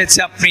রাগ হয়েছে,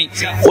 আপনি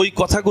ওই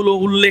কথাগুলো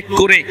উল্লেখ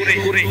করে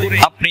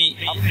আপনি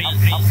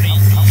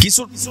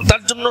কিছু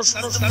তার জন্য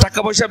টাকা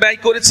পয়সা ব্যয়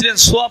করেছিলেন,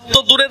 সওয়াব তো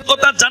দূরের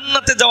কথা,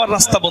 জান্নাতে যাওয়ার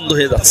রাস্তা বন্ধ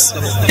হয়ে যাচ্ছে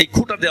এই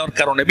খুঁটা দেওয়ার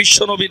কারণে।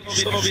 বিশ্বনবীর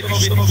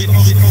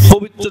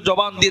পবিত্র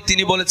জবান দিয়ে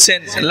তিনি বলেছেন,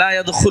 লা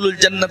ইয়াদখুলুল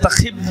জান্নাতা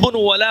খিব্বুন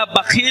ওয়ালা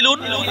বাখিলুন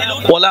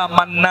ওয়ালা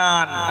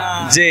মান্নান,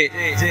 যে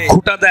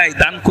খুঁটা দেয়,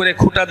 দান করে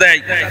খুঁটা দেয়,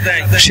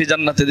 সে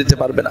জান্নাতে যেতে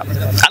পারবে না।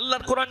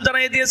 আল্লাহর কোরআন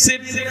জানিয়ে দিয়েছে,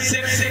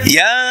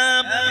 ইয়া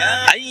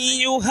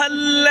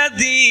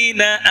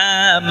আইয়ুহাল্লাযীনা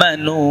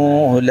আমানু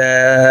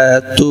লা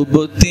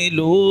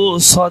তুবতিলু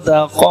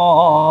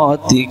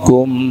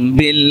সাদাকাতিকুম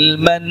বিল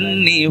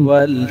মান্নি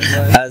ওয়াল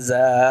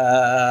আযা।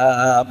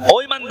 ও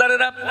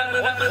ঈমানদারেরা,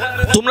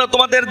 তোমরা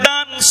তোমাদের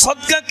দান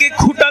সদকাকে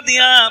খুঁটা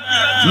দিয়া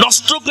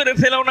নষ্ট করে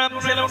ফেলো না।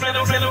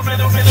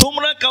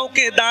 তোমরা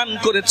কাউকে দান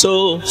করেছো,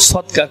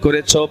 সদকা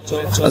করেছো,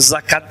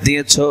 যাকাত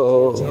দিয়েছো,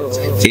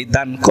 এই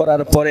দান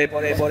করার পরে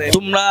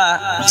তোমরা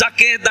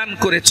যাকে দান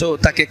করেছো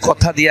তাকে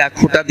কথা দিয়া,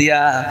 খুঁটা দিয়া,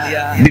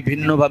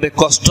 বিভিন্ন ভাবে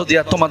কষ্ট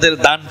দিয়া তোমাদের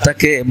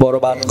দানটাকে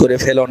বরবাদ করে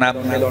ফেলো না।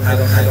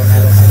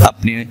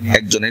 আপনি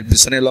একজনের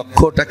পিছনে লক্ষ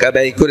টাকা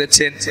ব্যয়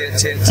করেছেন,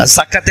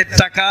 যাকাতের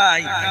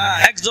টাকায়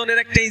একজনের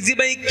একটা ইজি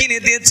বাইক কিনে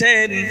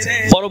দিয়েছেন,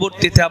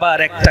 পরবর্তীতে আবার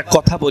একটা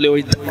কথা বলে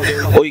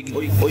ওই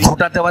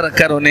খোটা দেওয়ার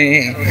কারণে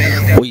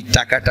ওই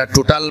টাকাটা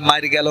টোটাল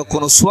মার গেল,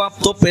 কোনো সওয়াব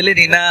তো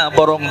পেলেনই না,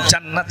 বরং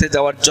জান্নাতে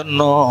যাওয়ার জন্য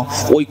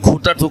ওই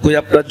খোটাটুকুই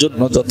আপনার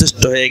জন্য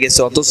যথেষ্ট হয়ে গেছে।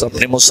 অথচ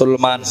আপনি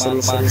মুসলমান।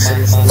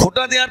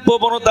 খোটা দেওয়ার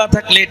প্রবণতা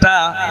থাকলে এটা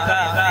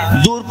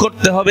দূর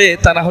করতে হবে,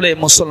 তা না হলে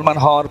মুসলমান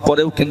হওয়ার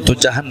পরেও কিন্তু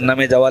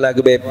জাহান্নামে যাওয়া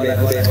লাগবে।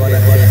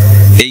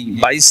 এই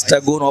 22টা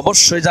গুণ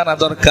অবশ্যই জানা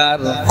দরকার।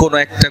 কোন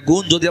একটা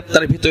গুণ যদি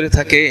আপনার ভিতরে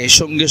থাকে,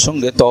 সঙ্গে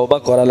সঙ্গে তওবা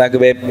করা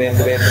লাগবে।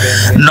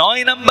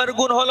 9 নাম্বার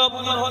গুণ হলো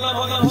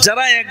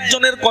যারা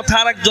একজনের কথা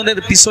আরেকজনের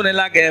পিছনে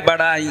লাগে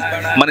বাড়ায়,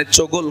 মানে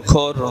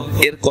চগলখোর,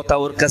 এর কথা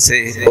ওর কাছে,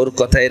 ওর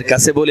কথা এর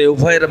কাছে বলে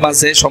উভয়ের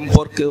মাঝে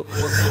সম্পর্ক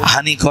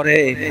হানি করে,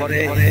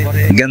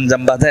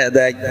 গঞ্জাম বাঁধায়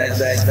দেয়,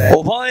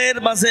 উভয়ের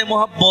মাঝে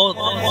মহব্বত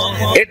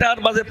এটার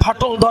মাঝে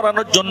ফাটল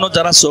ধরানোর জন্য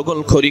যারা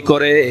চগলখড়ি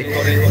করে,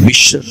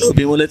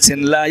 বিশ্বনবী বলেছেন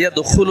লা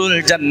ইয়াদখুলুল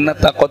ইয়াদখুলুল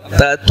জান্নাতা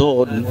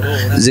কত্তাতুন,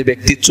 যে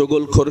ব্যক্তি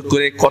চগলখোর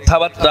করে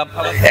কথাবার্তা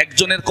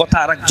একজনের কথা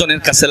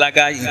আরেকজনের কাছে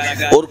লাগায়,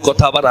 ওর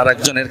কথা আবার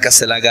আরেকজনের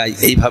কাছে লাগায়,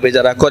 এইভাবে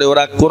যারা করে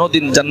ওরা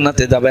কোনোদিন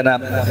জান্নাতে যাবে না,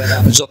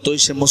 যতই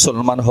সে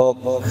মুসলমান হোক।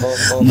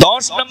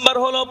 10 নম্বর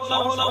হলো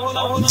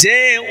যে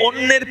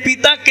অন্যের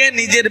পিতাকে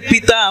নিজের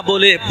পিতা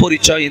বলে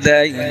পরিচয়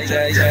দেয়।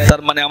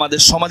 তার মানে আমাদের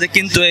সমাজে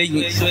কিন্তু এই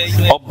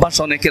অভ্যাস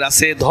অনেকের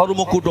আছে, ধর্ম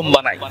কুটুম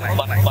বানায়,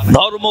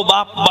 ধর্ম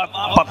বাপ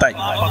পাতায়,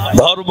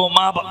 ধর্ম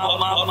মা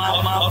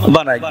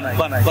বানায়।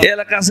 এই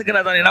এলাকা আছে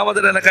কিনা জানি না,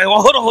 আমাদের এলাকায়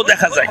অহরহ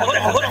দেখা যায়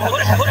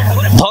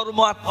ধর্ম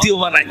আত্মীয়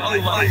বানায়।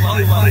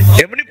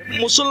 এমনি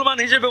মুসলমান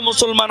হিসেবে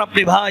মুসলমান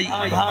আপনি ভাই,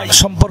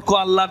 সম্পর্ক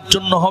আল্লাহর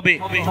জন্য হবে,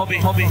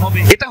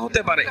 এটা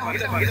হতে পারে,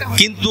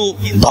 কিন্তু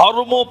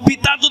ধর্ম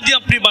পিতা যদি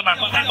আপনি বানান,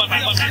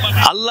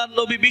 আল্লাহর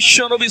নবী বিশ্ব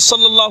নবী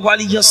সাল্লাল্লাহু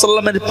আলাইহি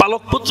ওয়াসাল্লামের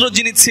পালক পুত্র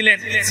যিনি ছিলেন,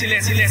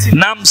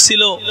 নাম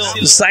ছিল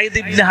যায়েদ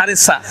ইবনে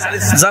হারেসা,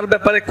 যার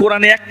ব্যাপারে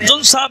কোরআনে একজন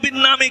সাহাবীর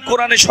নামই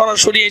কোরআনে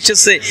সরাসরি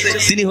এসেছে,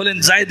 তিনি হলেন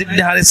যায়েদ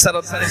ইবনে হারেসা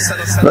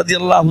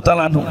রাদিয়াল্লাহু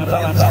তাআলা আনহু।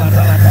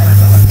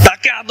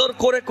 তাকে আদর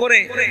করে করে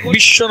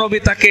বিশ্বনবী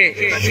তাকে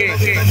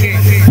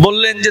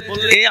বললেন যে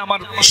এ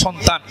আমার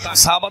সন্তান।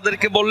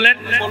 সাহাবাদেরকে বললেন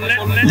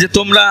যে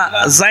তোমরা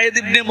যায়েদ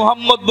ইবনে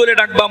মুহাম্মদ বলে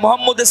ডাকবা,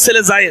 মুহাম্মদের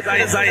ছেলে যায়েদ।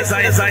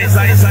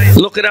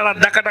 লোকেরা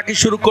ডাকাডাকি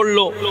শুরু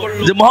করলো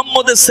যে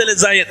মুহাম্মদের ছেলে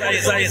যায়েদ।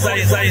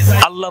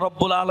 আল্লাহ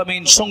রাব্বুল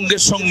আলামিন সঙ্গে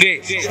সঙ্গে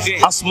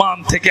আসমান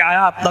থেকে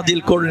আয়াত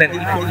নাযিল করলেন,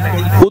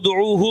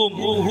 উদউহুম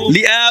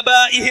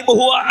লিআবাইহিম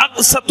হুয়া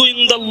আকসাতু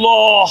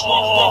ইনদাল্লাহ।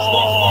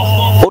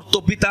 ওর তো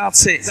পিতা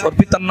আছে, ওর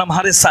পিতার নাম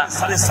হারেসা।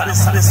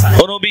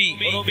 ও নবী,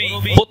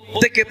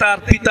 প্রত্যেকে তার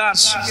পিতার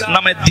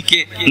নামের দিকে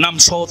নাম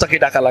সহ তাকে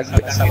ডাকা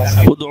লাগবে।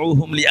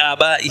 উদউহুম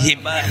লিআবাইহিম,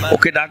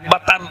 ওকে ডাকবা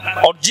তার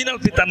অরিজিনাল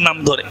পিতার নাম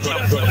ধরে।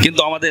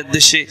 কিন্তু আমাদের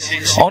দেশে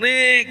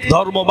অনেক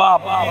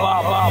ধর্মবাপ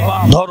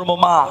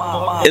ধর্মমা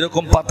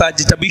এরকম পাতায়,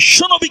 যেটা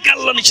বিশ্বনবীকে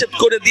আল্লাহ নিষেধ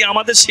করে দিয়ে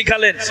আমাদের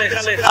শিখালেন,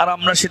 আর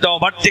আমরা সেটা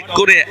ওভারটেক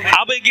করে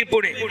আবেগে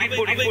পড়ে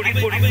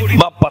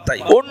বাপ পাতাই।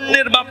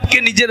 অন্যের বাপকে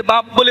নিজের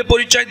বাপ বলে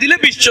পরিচয় দিলে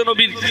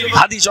বিশ্বনবীর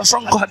হাদিস,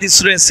 অসংখ্য হাদিস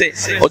রয়েছে,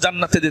 ও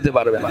জান্নাতে যেতে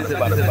পারবে না।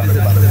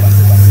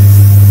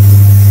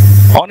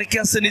 অনেকে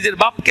আছে নিজের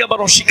বাপকে আবার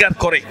অস্বীকার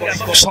করে।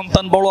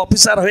 সন্তান বড়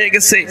অফিসার হয়ে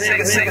গেছে,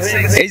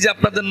 এই যে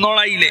আপনাদের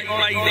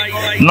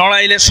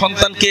নড়াইলে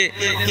সন্তানকে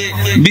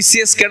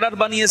বিসিএস ক্যাডার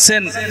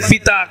বানিয়েছেন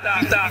পিতা,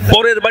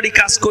 পরের বাড়ি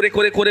কাজ করে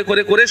করে করে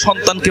করে করে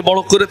সন্তানকে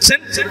বড় করেছেন,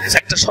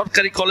 একটা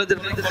সরকারি কলেজের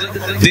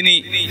তিনি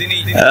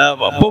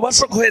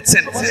প্রভাষক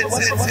হয়েছেন।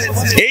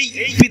 এই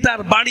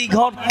পিতার বাড়ি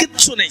ঘর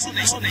কিচ্ছু নেই,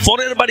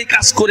 পরের বাড়ি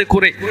কাজ করে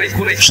করে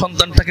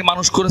সন্তানটাকে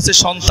মানুষ করেছে।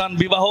 সন্তান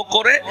বিবাহ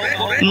করে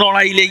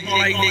নড়াইলেই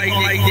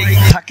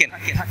থাকেন।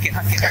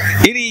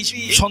 ইনি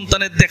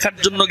সন্তানের দেখার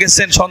জন্য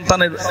গেছেন,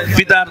 সন্তানের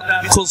পিতার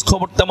খোঁজ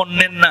খবর তেমন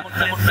নেন না।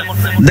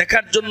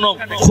 দেখার জন্য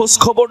খোঁজ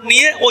খবর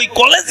নিয়ে ওই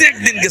কলেজে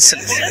একদিন গেছেন।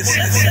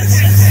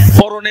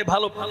 পরনে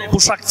ভালো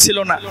পোশাক ছিল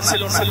না,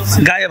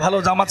 গায়ে ভালো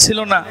জামা ছিল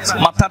না,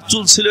 মাথার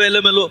চুল ছিল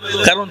এলোমেলো,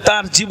 কারণ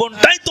তার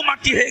জীবনটাই তো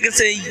মাটি হয়ে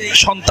গেছে এই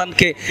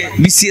সন্তানকে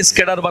বিসিএস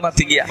ক্যাডার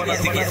বানাতে গিয়া।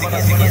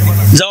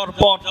 যাওয়ার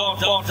পর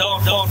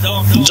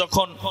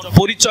যখন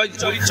পরিচয়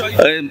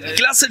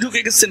ক্লাসে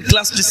ঢুকে গেছেন,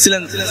 ক্লাস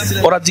নিচ্ছিলেন,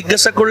 ওরা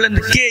জিজ্ঞাসা করলেন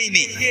কে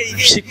ইনি?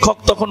 শিক্ষক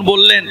তখন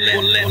বললেন,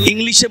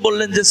 ইংলিশে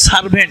বললেন যে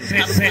সার্ভেন্ট।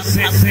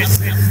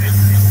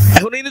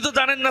 এখন ইনি তো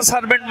জানেন না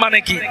সার্ভেন্ট মানে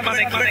কি।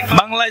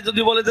 বাংলায়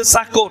যদি বলে যে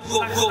চাকর,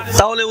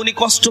 তাহলে উনি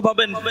কষ্ট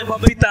পাবেন।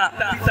 পিতা,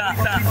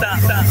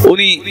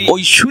 উনি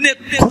ওই শুনে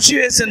খুশি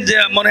হয়েছেন যে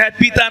মনে হয়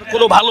পিতার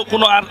কোনো ভালো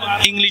কোনো আর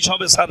ইংলিশ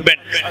হবে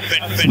সার্ভেন্ট।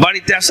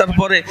 বাড়িতে আসার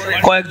পরে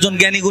কয়েকজন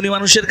জ্ঞানী গুণী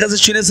মানুষের কাছে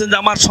শুনেছেন যে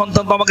আমার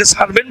সন্তান তো আমাকে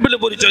সার্ভেন্ট বলে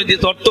পরিচয়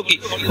দিয়েছে। অর্থ কি?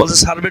 বলছে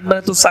সার্ভেন্ট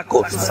মানে তো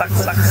চাকর।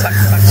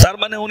 তার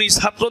মানে উনি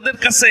ছাত্রদের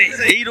কাছে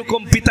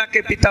এইরকম পিতাকে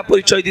পিতা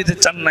পরিচয় দিতে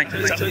চান নাই।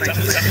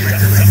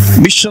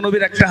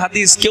 বিশ্বনবীর একটা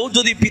হাদিস, কেউ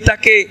যদি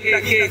পিতাকে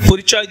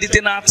পরিচয় দিতে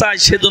না চায়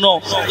সেজন্য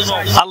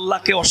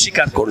আল্লাহকে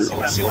অস্বীকার করলো,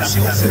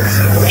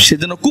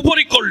 সেজন্য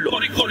কুফরি করলো,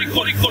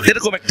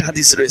 এরকম একটা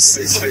হাদিস রয়েছে।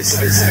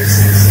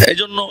 এই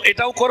জন্য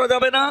এটাও করা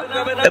যাবে না,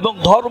 এবং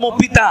ধর্ম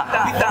পিতা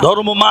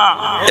ধর্ম মা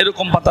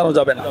এরকম পাতানো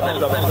যাবে না।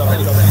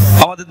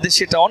 আমাদের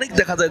দেশে এটা অনেক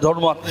দেখা যায়,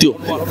 ধর্ম আত্মীয়।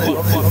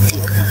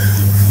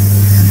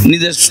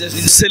 নিজের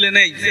ছেলে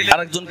নেই,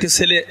 আরেকজনকে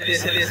ছেলে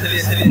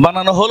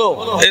বানানো হলো,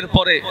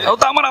 এরপরে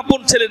তো আমার আপন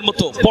ছেলের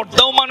মতো,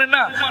 পর্দাও মানে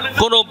না,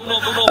 কোন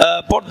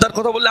পর্দার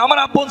কথা বললে আমার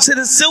আপন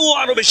ছেলের চেয়েও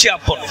আরো বেশি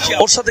আপন,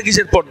 ওর সাথে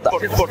কিসের পর্দা?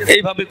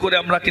 এইভাবে করে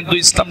আমরা কিন্তু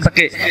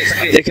ইসলামটাকে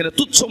এখানে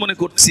তুচ্ছ মনে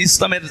করছি,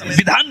 ইসলামের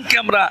বিধানকে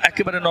আমরা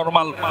একেবারে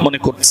নরমাল মনে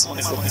করছি।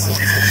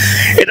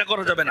 এটা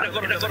করা যাবে না।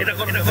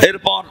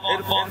 এরপর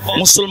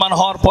মুসলমান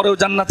হওয়ার পরেও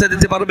জান্নাতে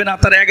যেতে পারবে না।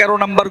 তার 11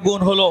 নম্বর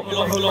গুণ হলো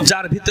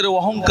যার ভিতরে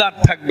অহংকার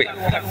থাকবে।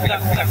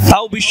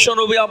 তাও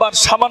বিশ্বনবী আবার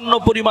সামান্য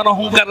পরিমাণ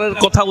অহংকারের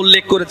কথা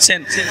উল্লেখ করেছেন,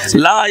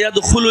 লা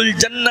ইয়াদখুলুল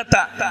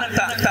জান্নাতা,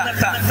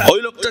 ওই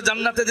লোকটা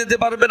জান্নাতে যেতে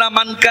পারবে না,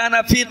 মান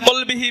কানা ফি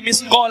কলবিহি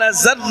মিসকালা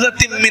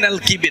যাররাতিন মিনাল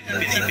কিবর,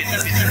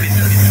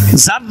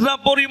 যারা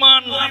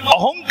পরিমাণ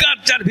অহংকার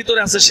যার ভিতরে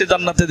আছে সে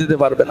জান্নাতে যেতে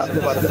পারবে না।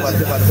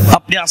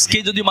 আপনি আজকে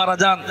যদি মারা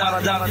যান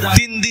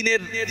 3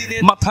 দিনের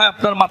মাথায়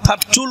আপনার মাথার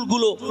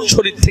চুলগুলো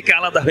শরীর থেকে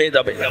আলাদা হয়ে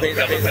যাবে।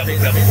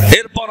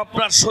 এরপর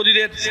আপনার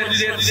শরীরের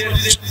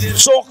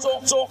চোখ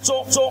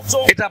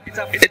এটা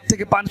এর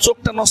থেকে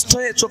চোখটা নষ্ট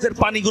হয়ে চোখের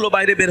পানিগুলো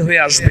বাইরে বের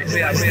হয়ে আসবে।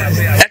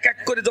 এক এক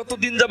করে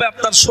যতদিন যাবে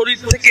আপনার শরীর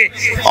থেকে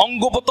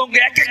অঙ্গ প্রত্যঙ্গ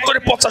এক এক করে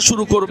পচা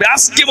শুরু করবে।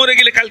 আজকে মরে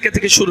গেলে কালকে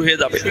থেকে শুরু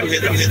হয়ে যাবে।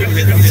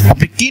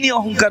 আপনি কি নিয়ে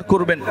অহংকার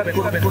করবেন?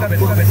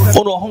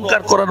 কোন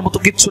অহংকার করার মতো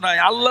কিছু নাই।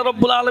 আল্লাহ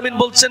রাব্বুল আলামিন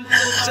বলছেন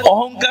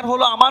অহংকার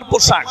হলো আমার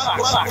পোশাক।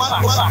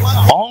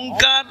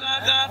 অহংকার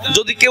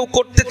যদি কেউ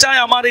করতে চায়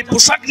আমার এই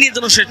পোশাক নিয়ে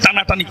যেন সে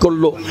টানাটানি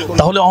করলো,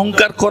 তাহলে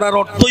অহংকার করার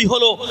অর্থই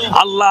হলো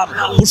আল্লাহর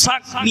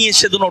পোশাক নিয়ে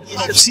সে যেন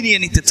ছিনিয়ে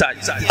নিতে চায়।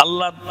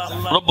 আল্লাহ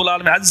রাব্বুল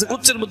আলামিন হাদিসে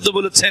কুদসির মধ্যে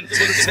বলেছেন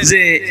যে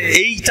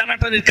এই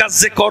টানাটানির কাজ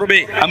যে করবে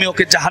আমি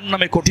ওকে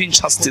জাহান্নামে কঠিন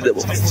শাস্তি দেব।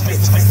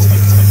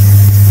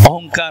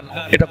 অহংকার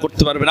এটা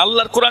করতে পারবেন।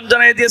 আল্লাহর কোরআন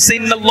জানিয়ে দিয়েছে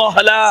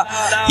ইন্নাল্লাহা লা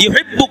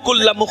ইউহিব্বু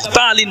কুল্লা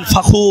মুখতালিন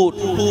ফাখুর।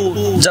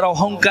 যারা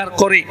অহংকার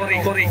করে,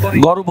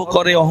 গর্ব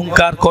করে,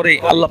 অহংকার করে,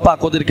 আল্লাহ পাক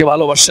ওদেরকে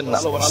ভালোবাসেন না।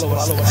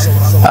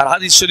 আর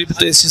হাদিস শরীফে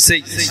তো এসেছে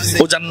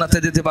ও জান্নাতে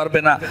যেতে পারবে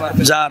না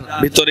যার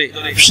ভিতরে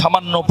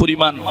সামান্য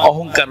পরিমাণ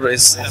অহংকার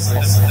রয়েছে।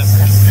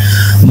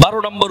 12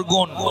 নম্বর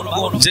গুণ,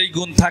 যেই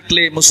গুণ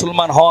থাকলে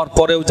মুসলমান হওয়ার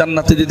পরেও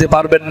জান্নাতে যেতে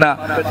পারবেন না,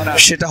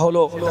 সেটা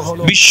হলো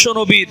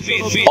বিশ্বনবীর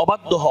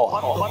অবাধ্য হওয়া,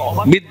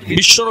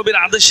 বিশ্বনবীর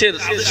আদেশের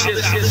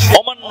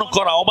অমান্য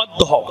করা, অবাধ্য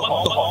হওয়া।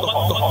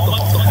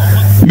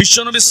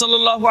 বিশ্বনবী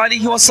সাল্লাল্লাহু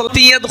আলাইহি ওয়াসাল্লাম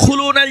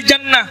ইয়াদখুলুনাল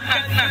জান্নাহ,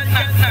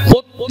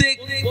 প্রত্যেক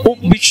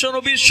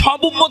বিশ্বনবীর সব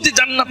উম্মতি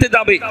জান্নাতে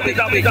যাবে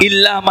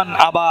ইল্লা মান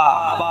আবা।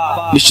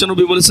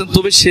 বিশ্বনবী বলেছেন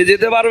তবে সে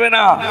যেতে পারবে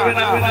না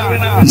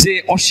যে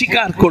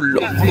অস্বীকার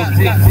করলো।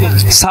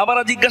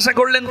 সাহাবারা জিজ্ঞাসা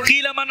করলেন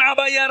কিলা মান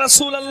আবা ইয়া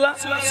রাসূলুল্লাহ,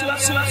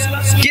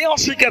 কে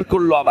অস্বীকার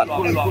করলো? আবার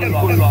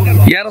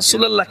ইয়া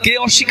রাসূলুল্লাহ কে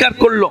অস্বীকার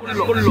করলো?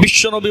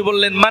 বিশ্বনবী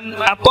বললেন মান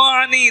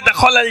আতাআনি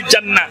দাখালাল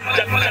জান্নাহ,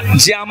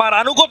 যে আমার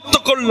আনুগত্য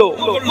করলো,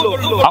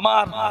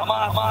 আমার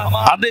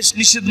আদেশ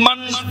নিষেধ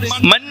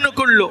মান্য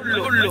করলো,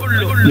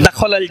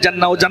 দাখালাল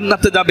জান্নাহ, ও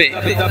জান্নাতে যাবে।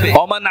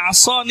 ওমান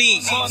আসানি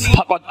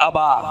ফাকাদ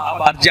আবা,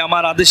 আর যে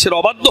আমার আদেশের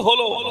অবাধ্য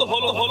হলো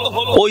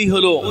ওই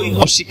হলো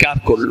অস্বীকার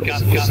করলো।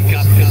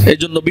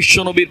 এজন্য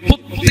বিশ্বনবীর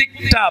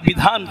প্রত্যেকটা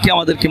বিধানকে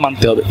আমাদেরকে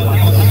মানতে হবে।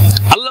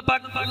 আল্লাহ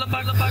পাক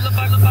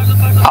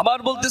আবার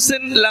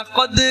বলতেছেন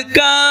লাকাদ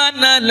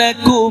কানা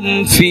লাকুম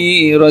ফি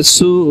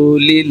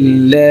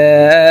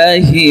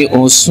রাসূলিল্লাহি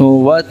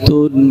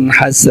উসওয়াতুন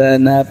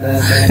হাসানাহ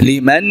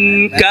লিমান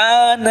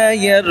কানা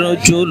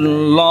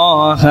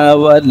ইয়ারজুল্লাহা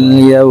ওয়াল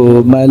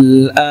ইয়াওমাল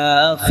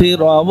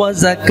আখির ওয়া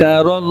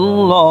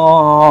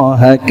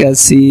যাকারাল্লাহা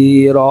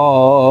কাসীরা।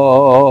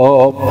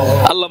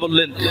 আল্লাহ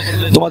বললেন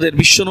তোমাদের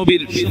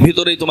বিশ্বনবীর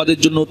ভিতরেই তোমাদের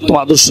জন্য উত্তম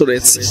আদর্শ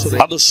রয়েছে।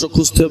 আদর্শ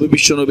খুঁজতে হবে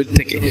বিশ্বনবীর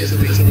থেকে।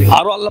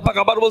 আর আল্লাহ পাক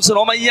আবার বলছেন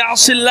ওমাইয়া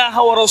আসিল্লাহ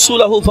ওয়া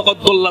রাসূলুহু ফাকাদ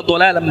দাল্লা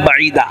দালালান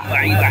বাঈদা,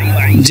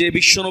 যে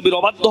বিশ্বনবীর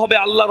অবাধ্য হবে,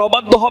 আল্লাহর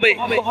অবাধ্য হবে,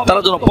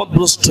 তারা যেন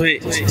পথভ্রষ্ট হয়ে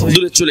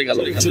দূরে চলে গেল।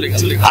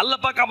 আল্লাহ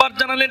পাক আবার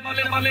জানালেন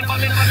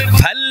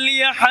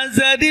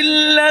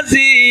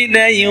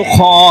ফালইয়াহযারিল্লাযীনা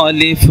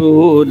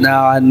ইউখালিফুনা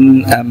আন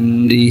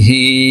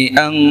আমরিহি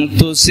আন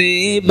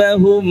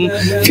তুসিবাহুম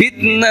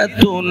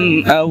ফিতনাতুন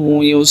আও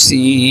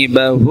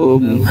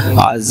ইউসিবাহুম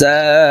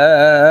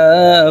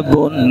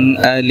আযাবুন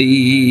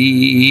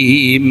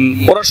আলীম।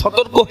 ওরা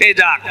সতর্ক হয়ে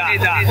যাক।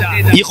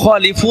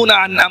 ইখালিফুনা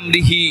আন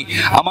আমরিহি,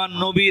 আমার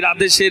নবীর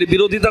আদেশের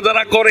বিরোধিতা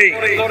যারা করে,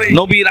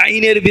 নবীর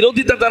আইনের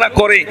বিরোধিতা যারা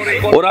করে,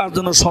 ওরা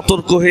যেন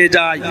সতর্ক হয়ে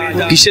যায়।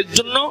 কিসের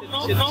জন্য?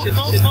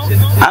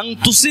 আন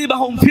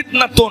তুসিবাহুম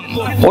ফিতনাতুন,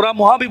 ওরা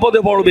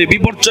মহাবিপদে পড়বে,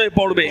 বিপর্যয়ে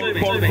পড়বে।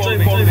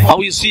 আও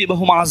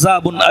ইউসিবাহুম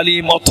আযাবুন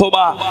আলীম,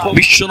 অথবা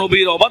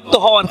বিশ্বনবীর অবাধ্য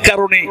হওয়ার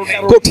কারণে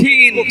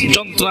কঠিন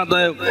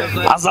যন্ত্রণাদায়ক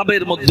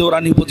আযাবের মধ্যে ওরা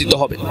নিপতিত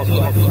হবে।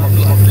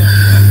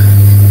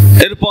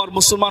 এরপর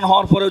মুসলমান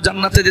হওয়ার পরেও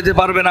জান্নাতে যেতে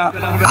পারবে না।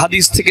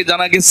 হাদিস থেকে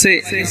জানা গেছে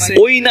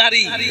ওই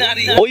নারী,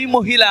 ওই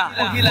মহিলা,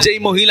 যেই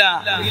মহিলা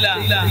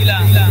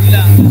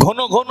ঘন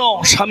ঘন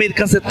স্বামীর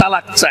কাছে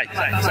তালাক চায়।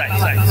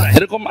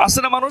 এরকম আছে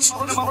না মানুষ?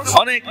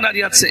 অনেক নারী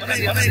আছে,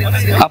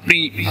 আপনি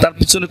তার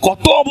পিছনে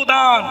কত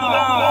অবদান,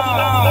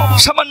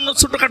 সামান্য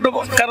ছোটখাটো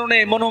কারণে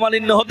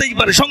মনোমালিন্য হতেই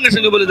পারে, সঙ্গে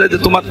সঙ্গে বলে যায় যে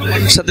তোমার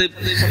সাথে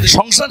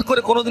সংসার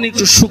করে কোনোদিন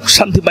একটু সুখ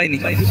শান্তি পাইনি,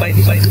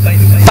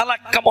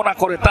 তালাক কামনা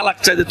করে, তালাক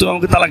চায় যে তুমি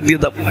আমাকে তালাক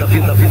দিয়ে দাও।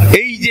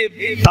 এই যে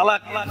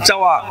তালাক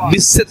চাওয়া,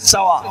 বিচ্ছেদ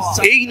চাওয়া,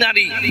 এই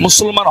নারী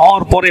মুসলমান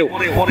হওয়ার পরেও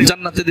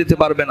জান্নাতে যেতে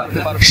পারবে না।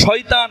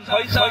 শয়তান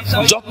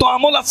যত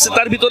আমল আছে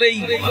তার ভিতরে এই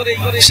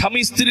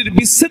স্বামী স্ত্রীর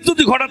বিচ্ছেদ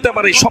যদি ঘটাতে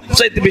পারে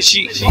সবচাইতে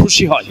বেশি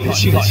খুশি হয়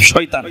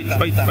শয়তান।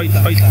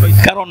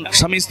 কারণ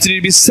স্বামী স্ত্রীর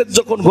বিচ্ছেদ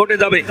যখন ঘটে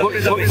যাবে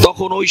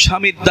তখন ওই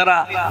স্বামীর দ্বারা,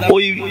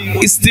 ওই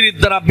স্ত্রীর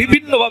দ্বারা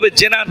বিভিন্ন ভাবে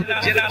জেনার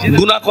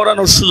গুনাহ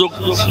করানোর সুযোগ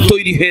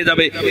তৈরি হয়ে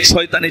যাবে।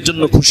 শয়তানের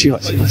জন্য খুশি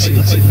হয়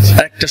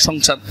একটা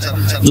সংসার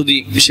যদি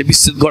সে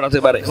বিচ্ছেদ ঘটাতে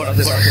পারে।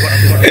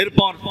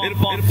 এরপর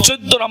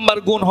 14 নম্বর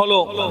গুণ হলো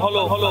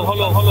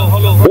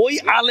ওই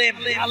আলেম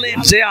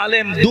যে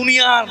আলেম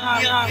দুনিয়ার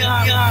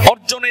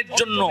অর্জনের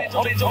জন্য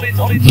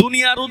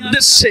দুনিয়ার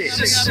উদ্দেশ্যে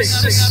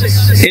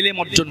ইলম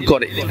অর্জন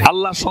করে,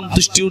 আল্লাহ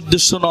সন্তুষ্টির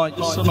উদ্দেশ্য নয়,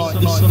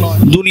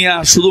 দুনিয়া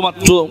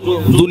শুধুমাত্র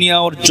দুনিয়া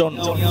অর্জন,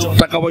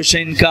 টাকা পয়সা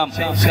ইনকাম,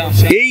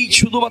 এই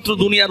শুধুমাত্র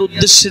দুনিয়ার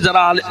উদ্দেশ্যে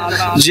যারা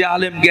যে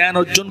আলেম জ্ঞান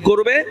অর্জন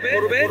করবে,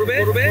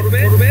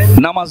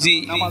 নামাজি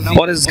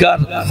পরেজগার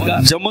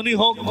যেমনই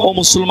হোক, ও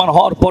মুসলমান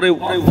হওয়ার পরেও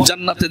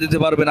জান্নাতে দিতে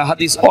পারবে না।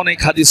 হাদিস, অনেক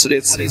হাদিস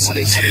রয়েছে।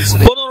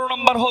 15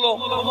 নম্বর হলো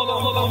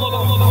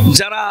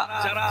যারা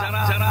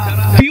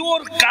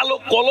পিওর কালো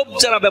কলম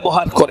যারা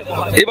ব্যবহার করে।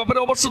 এই ব্যাপারে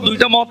অবশ্য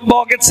দুইটা মত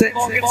পাওয়া গেছে,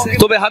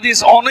 তবে হাদিস,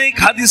 অনেক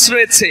হাদিস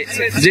রয়েছে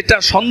যেটা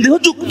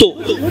সন্দেহযুক্ত,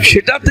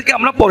 সেটা থেকে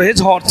আমরা পরহেজ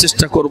হওয়ার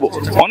চেষ্টা করব।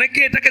 অনেকে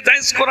এটাকে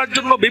জায়েজ করার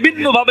জন্য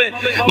বিভিন্ন ভাবে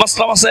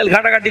মাসলা মাসাইল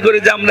ঘাটাঘাটি করে,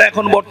 যে আমরা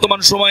এখন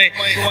বর্তমান সময়ে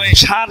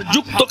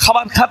সারযুক্ত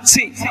খাবার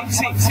খাচ্ছি,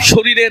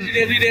 শরীরের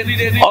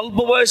অল্প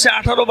বয়সে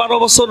 18-12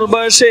 বছর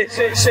বয়সে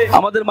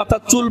আমাদের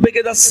মাথার চুল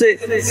পেকে যাচ্ছে,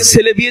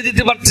 ছেলে বিয়ে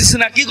দিতে পারতেছে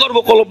না, কি করব,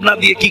 কলম না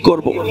দিয়ে কি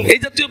করব, এই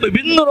জাতীয়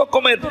বিভিন্ন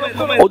রকমের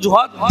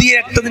অজুহাত দিয়ে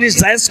একটা জিনিস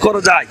জায়েজ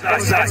করা যায়,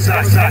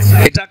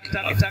 এটা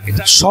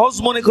সহজ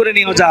মনে করে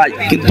নেওয়া যায়।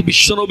 কিন্তু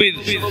বিশ্বনবীর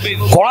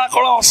কড়া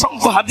কড়া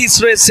অসংখ্য হাদিস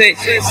রয়েছে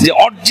যে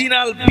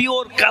অরিজিনাল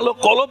পিওর কালো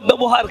কলম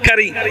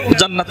ব্যবহারকারী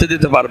জান্নাতে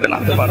দিতে পারবে না।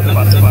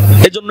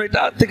 এজন্য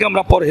এটা থেকে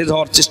আমরা পরহেজ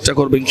হওয়ার চেষ্টা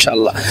করব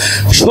ইনশাআল্লাহ।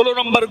 16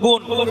 নম্বর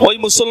গুণ, ওই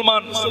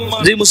মুসলমান,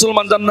 যে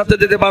মুসলমান জান্নাতে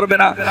দিতে পারবে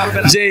না,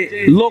 যে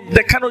লোক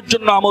দেখানোর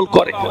জন্য আমল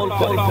করে।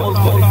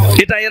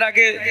 এটা এর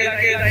আগে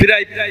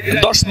প্রায়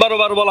 10-12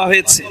 বার বলা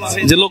হয়েছে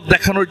যে লোক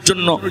দেখানোর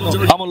জন্য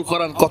আমল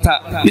করার কথা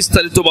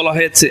বিস্তারিত বলা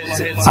হয়েছে,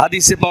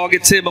 হাদিসে পাওয়া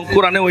গেছে এবং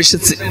কোরআনেও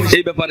এসেছে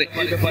এই ব্যাপারে,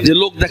 যে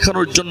লোক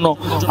দেখানোর জন্য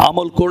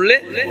আমল করলে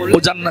ও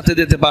জান্নাতে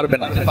যেতে পারবে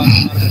না।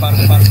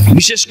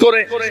 বিশেষ করে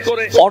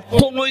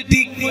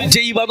অর্থনৈতিক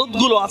যে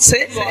ইবাদতগুলো আছে,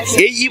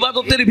 এই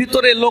ইবাদতের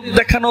ভিতরে লোক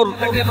দেখানোর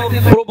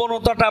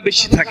প্রবণতাটা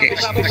বেশি থাকে,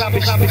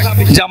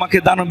 যে আমাকে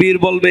দানবীর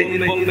বলবে,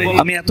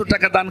 আমি এত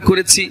টাকা দান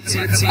করেছি,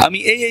 আমি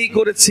এই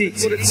করেছি,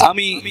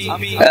 আমি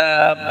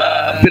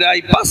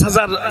প্রায়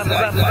 5000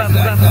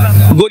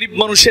 গরিব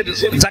মানুষের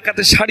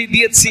যাকাতে শাড়ি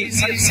দিয়েছি।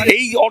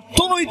 এই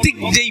অর্থনৈতিক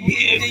যেই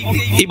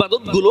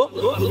ইবাদতগুলো,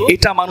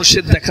 এটা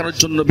মানুষের দেখানোর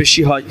জন্য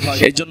বেশি হয়।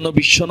 এই জন্য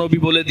বিশ্বনবী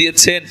বলে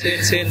দিয়েছেন,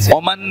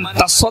 ওমান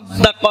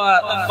তাসাদ্দাকা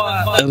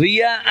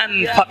রিয়াআন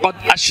ফাকাদ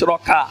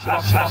আশরাকা,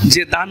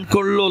 যে দান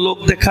করলো লোক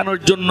দেখানোর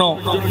জন্য,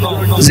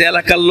 যে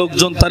এলাকার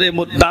লোকজন তারে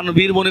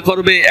দানবীর মনে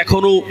করবে,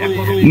 এখনো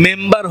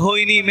মেম্বার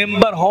হয়নি,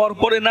 মেম্বার হওয়ার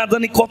পরে না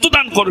জানি কত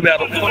দান করবে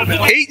আরো,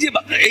 এই যে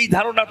এই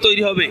ধারণা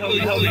তৈরি হবে,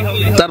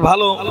 তার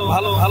ভালো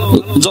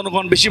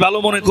জনগণ বেশি ভালো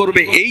মনে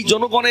করবে, এই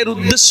জনগণের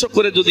উদ্দেশ্য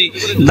করে যদি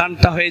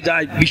দানটা হয়ে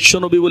যায়,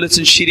 বিশ্বনবী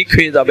বলেছেন শিরিক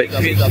হয়ে যাবে।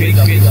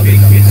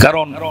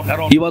 কারণ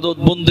ইবাদত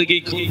বন্দেগী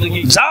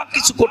যা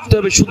কিছু করতে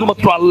হবে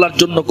শুধুমাত্র আল্লাহর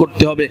জন্য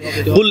করতে হবে।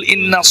 কুল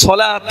ইন্না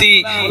সলাতি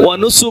ওয়া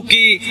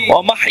নুসুকি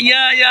ওয়া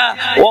মাহইয়ায়া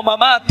ওয়া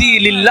মামাতি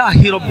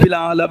লিল্লাহি রাব্বিল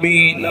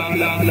আলামিন।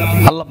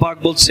 আল্লাহ পাক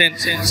বলছেন,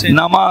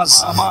 নামাজ,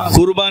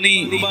 কুরবানি,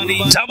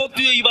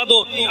 যাবতীয়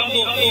ইবাদত,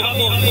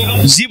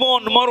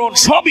 জীবন মরণ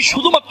সবই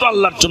শুধুমাত্র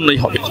আল্লাহর জন্যই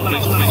হবে।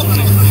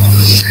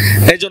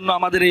 এই জন্য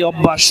আমাদের এই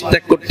অভ্যাস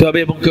ত্যাগ করতে হবে।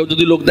 এবং কেউ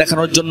যদি লোক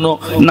দেখানোর জন্য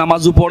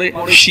নামাজও পড়ে,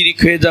 শিরিক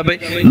হয়ে যাবে।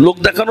 লোক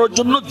দেখানোর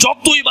জন্য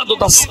যত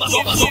ইবাদত আছে,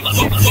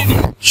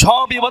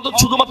 সব ইবাদত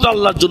শুধুমাত্র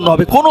আল্লাহর জন্য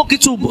হবে, কোনো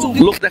কিছু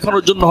লোক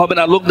দেখানোর জন্য হবে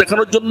না। লোক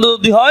দেখানোর জন্য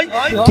যদি হয়,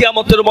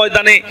 কিয়ামতের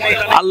ময়দানে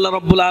আল্লাহ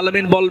রাব্বুল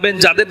আলামিন বলবেন,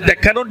 যাদের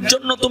দেখানোর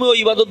জন্য তুমি ওই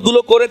ইবাদতগুলো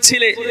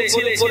করেছিলে,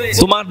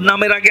 তোমার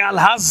নামের আগে আল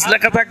হাজ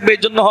লেখা থাকবে,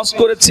 এই জন্য হজ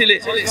করেছিলে,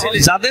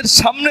 যাদের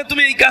সামনে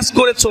তুমি এই কাজ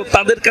করেছো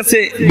তাদের কাছে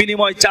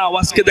বিনিময় চাও,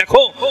 আজকে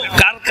দেখো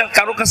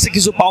কারো কাছে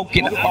কিছু পাও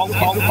কিনা,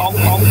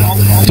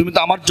 তুমি তো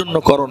আমার জন্য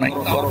করো নাই।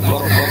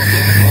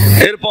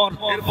 এরপর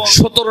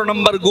 17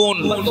 নম্বর গুণ,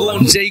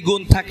 যেই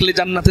গুণ থাকলে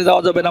জান্নাতে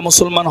যাওয়া যাবে না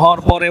মুসলমান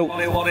হওয়ার পরেও,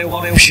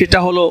 সেটা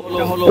হলো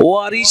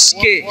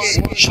ওয়ারিসকে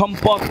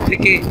সম্পদ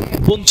থেকে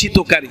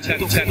বঞ্চিতকারী।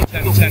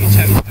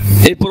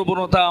 এই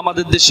প্রবণতা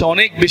আমাদের দেশে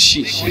অনেক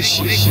বেশি।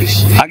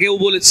 আগেও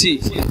বলেছি,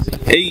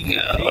 এই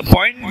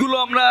পয়েন্টগুলো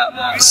আমরা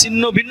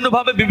ছিন্ন ভিন্ন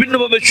ভাবে বিভিন্ন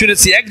ভাবে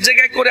শুনেছি, এক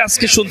জায়গায় করে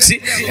আজকে শুনছি,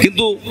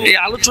 কিন্তু এই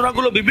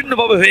আলোচনাগুলো বিভিন্ন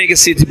ভাবে হয়ে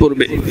গেছে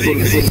ইতিপূর্বে।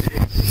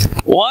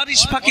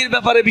 ওয়ারিস ফাঁকির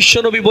ব্যাপারে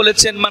বিশ্বনবী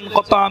বলেছেন, মান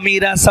কাতা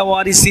মিরাসা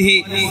ওয়ারিসিহি,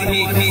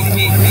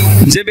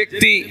 যে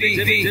ব্যক্তি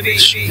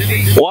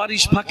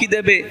ওয়ারিস ফাঁকি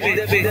দেবে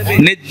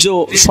ন্যায্য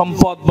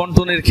সম্পদ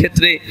বন্টনের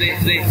ক্ষেত্রে,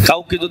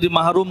 কাউকে যদি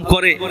মাহরুম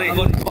করে,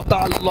 কাতা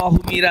আল্লাহু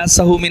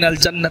মিরাসাহু মিনাল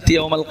জান্নাতি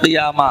ইয়াউমাল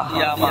কিয়ামাহ,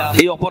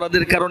 এই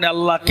অপরাধের কারণে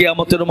আল্লাহ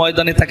কিয়ামতের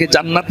ময়দানে তাকে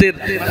জান্নাতের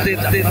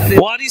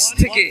ওয়ারিস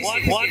থেকে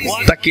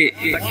তাকে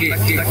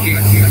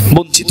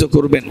বঞ্চিত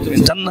করবেন,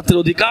 জান্নাতের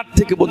অধিকার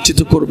থেকে বঞ্চিত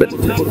করবেন।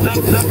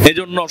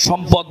 এজন্য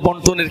সম্পদ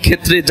বন্টনের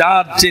ক্ষেত্রে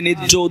যার যে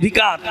ন্যায্য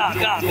অধিকার,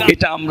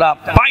 এটা আমরা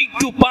পাই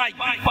টু পাই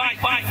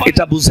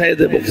এটা বুঝাই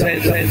দেব।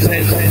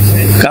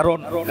 কারণ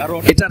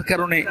এটার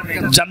কারণে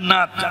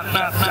জান্নাত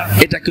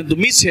এটা কিন্তু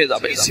মিস হয়ে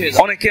যাবে।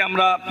 অনেকে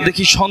আমরা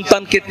দেখি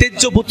সন্তানকে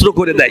ত্যায্য পুত্র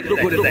করে দেয়,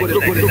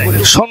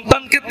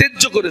 সন্তানকে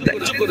ত্যায্য করে দেয়।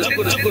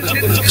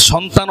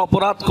 সন্তান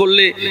অপরাধ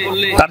করলে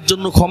তার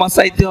জন্য ক্ষমা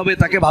চাইতে হবে,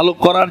 তাকে ভালো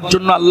করার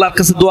জন্য আল্লাহর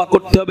কাছে দোয়া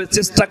করতে হবে,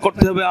 চেষ্টা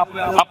করতে হবে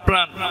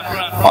আপ্রাণ।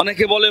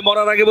 অনেকে বলে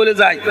মরার আগে বলে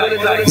যায়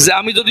যে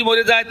আমি যদি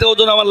মরে যাই তো ও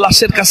যেন আমার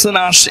লাশের কাছে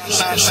না আসে,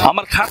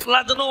 আমার খাটলা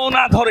যেন ও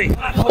না ধরে,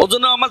 ও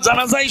যেন আমার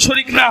জানাজায়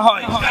শরীক না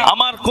হয়,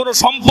 আমার কোনো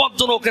সম্পদ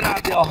যেন ওকে না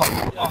দেওয়া হয়।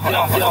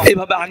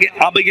 এইভাবে আগে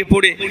আবেগে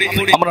পড়ে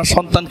আমরা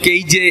সন্তানকে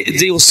এই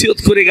যে ওসিয়ত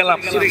করে গেলাম,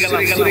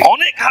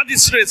 অনেক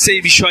হাদিস রয়েছে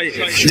এই বিষয়ে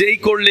যে এই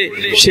করলে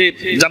সে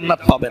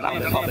জান্নাত পাবে না।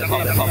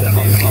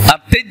 আর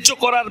তেজ্য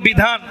করার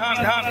বিধান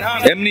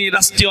এমনি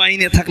রাষ্ট্রীয়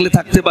আইনে থাকলে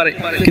থাকতে পারে,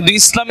 কিন্তু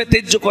ইসলামে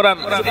তেজ্য করার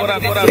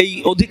এই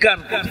অধিকার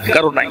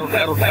কারো নাই।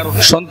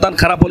 সন্তান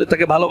খারাপ হলে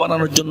তাকে ভালো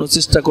বানানোর জন্য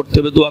চেষ্টা করতে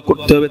হবে, দোয়া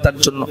করতে হবে তার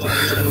জন্য।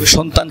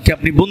 সন্তানকে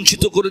আপনি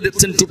বঞ্চিত করে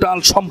দিচ্ছেন টোটাল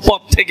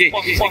সম্পদ থেকে,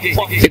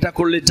 এটা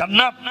করলে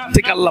জান্নাত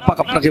থেকে আল্লাহ পাক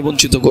আপনাকে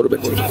বঞ্চিত করবে।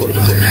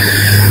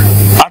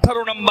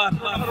 18 নম্বর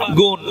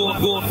গুণ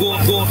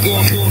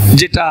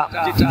যেটা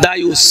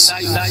দায়ুস,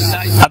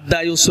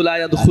 আদ-দায়ুস লা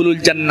ইয়াদখুলুল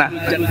জান্নাহ,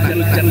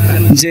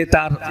 যে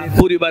তার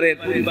পরিবারের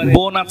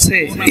বোন আছে,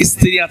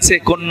 স্ত্রী আছে,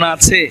 কন্যা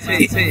আছে,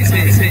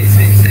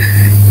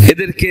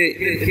 এদেরকে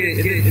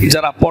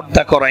যারা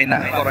পর্দা করায় না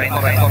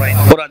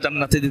ওরা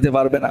জান্নাতে দিতে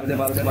পারবে না।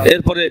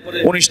 এরপরে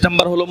 19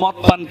 নম্বর হলো মদ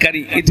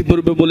পানকারী,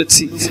 ইতিপূর্বে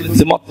বলেছি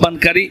যে মদ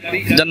পানকারী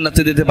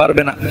জান্নাতে দিতে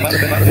পারবে না।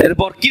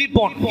 এরপর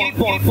কৃপণ,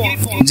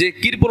 যে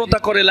কৃপণতা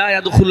করে লা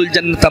ইয়াদখুলুল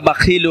জান্নাতা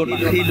বাখিলুন,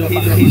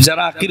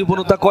 যারা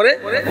কৃপণতা করে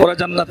ওরা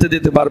জান্নাতে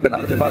দিতে পারবে না।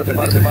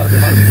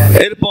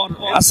 এরপর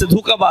আছে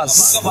ধোঁকাবাজ,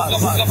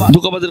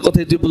 ধোঁকাবাজের কথা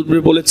ইতিপূর্বে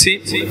বলেছি।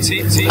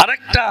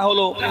 আরেকটা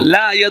হলো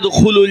লা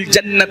ইয়াদখুলুল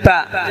জান্নাতা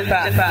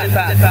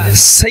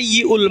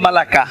সাইয়্যুল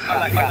মালাকা,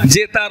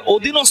 যে তার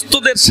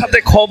অধীনস্থদের সাথে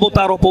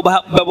ক্ষমতার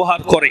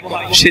অপব্যবহার করে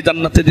সে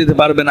জান্নাতে দিতে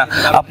পারবে না।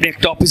 আপনি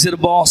একটা অফিসের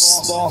বস,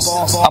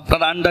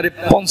 আপনার আন্ডারে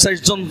 50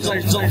 জন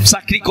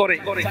চাকরি করে,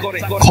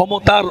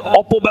 ক্ষমতার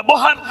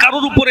অপব্যবহার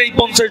কারোর উপরে, এই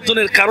 50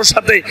 জনের কারোর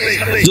সাথে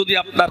যদি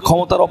আপনার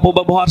ক্ষমতার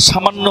অপব্যবহার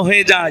সামান্য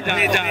হয়ে যায়,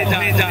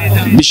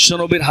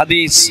 বিশ্বনবীর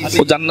হাদিস,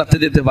 ও জান্নাতে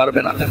দিতে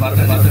পারবে না।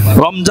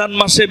 রমজান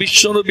মাসে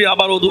বিশ্বনবী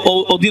আবার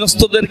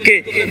অধীনস্থদেরকে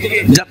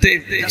যাতে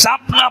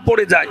চাপ না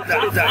পড়ে যায়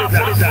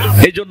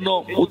এই জন্য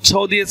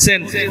উৎসাহ দিয়েছেন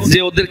যে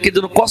ওদেরকে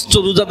যেন কষ্ট,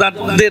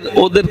 রোজাদারদের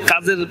ওদের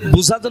কাজের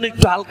বোঝা যেন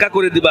একটু হালকা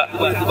করে দিবা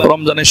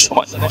রমজানের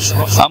সময়।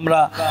 আমরা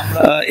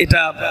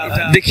এটা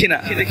দেখি না,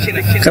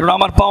 কারণ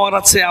আমার পাওয়ার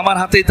আছে, আমার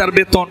হাতেই তার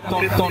বেতন।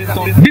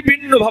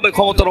 বিভিন্ন ভাবে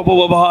ক্ষমতার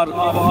অপব্যবহার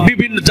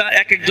বিভিন্ন, যা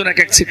এক একজন এক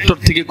এক সেক্টর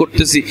থেকে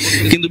করতেছি,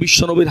 কিন্তু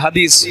বিশ্বনবীর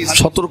হাদিস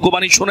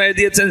সতর্কবাণী শোনায়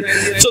দিয়েছেন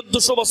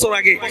 1400 বছর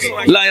আগে,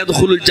 লা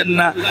ইয়াদখুলুল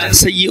জান্নাহ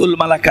সাইয়্যুল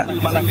মালাকা,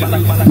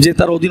 যে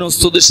তার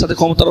অধীনস্থদের সাথে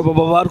ক্ষমতার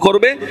অপব্যবহার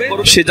করবে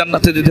সে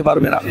জান্নাতে দিতে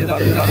পারবে না।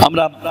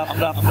 আমরা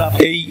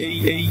এই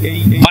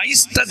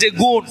 22টা যে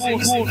গুণ,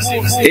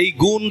 এই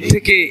গুণ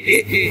থেকে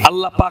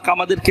আল্লাহ পাক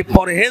আমাদেরকে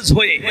পরহেজ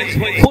হয়ে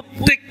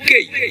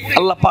প্রত্যেককেই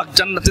আল্লাহ পাক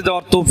জান্নাতে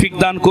দেওয়ার তৌফিক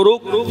দান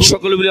করুক।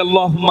 সকলে বলি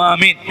আল্লাহুম্মা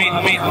আমিন।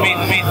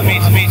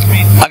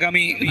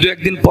 আগামী 2-1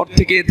 দিন পর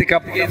থেকে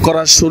ইতিকাফ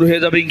করা শুরু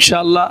হয়ে যাবে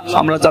ইনশাআল্লাহ।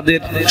 আমরা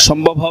যাদের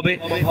সম্ভব হবে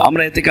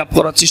আমরা ইতিকাফ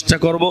করার চেষ্টা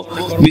করব।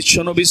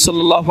 বিশ্বনবী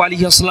সাল্লাল্লাহু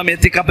আলাইহি ওয়াসাল্লাম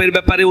ইতিকাফের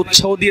ব্যাপারে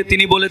উৎসাহ দিয়ে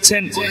তিনি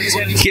বলেছেন,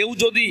 কেউ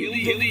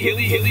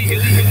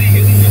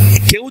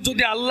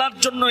যদি আল্লাহর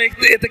জন্য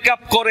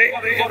ইতিকাফ করে,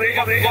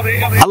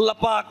 আল্লাহ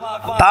পাক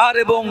তার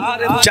এবং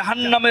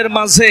জাহান্নামের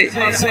মাঝে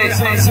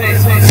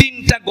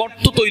 3টা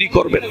গর্ত তৈরি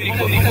করবেন।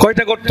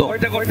 কয়টা গর্ত?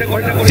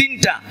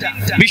 3টা।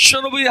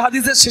 বিশ্বনবী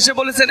হাদিসের শেষে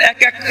বলেছেন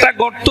এক একটা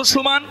গর্ত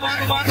সমান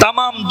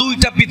তামাম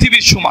 2টা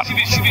পৃথিবীর সমান।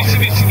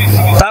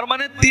 তার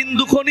মানে 3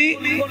 দুগুণী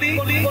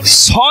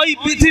 6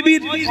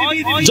 পৃথিবীর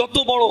যত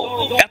বড়,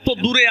 এত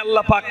দূরে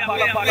আল্লাহ পাক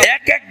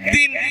এক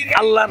দিন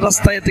আল্লাহর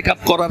রাস্তায় ইতিকাফ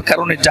করার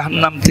কারণে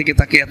জাহান্নাম থেকে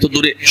তাকে এত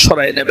দূরে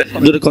সরায় নেবেন।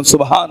 জোরে কোন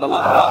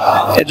সুবহানাল্লাহ।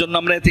 এজন্য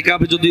আমরা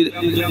ইতিকাফে যদি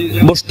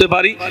বসতে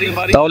পারি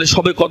তাহলে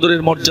সবে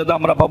কদরের মর্যাদা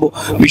আমরা পাবো।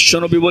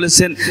 বিশ্বনবী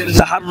বলেছেন,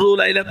 তাহাররু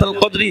লাইলাতুল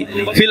কদরি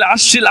ফিল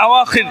আশরিল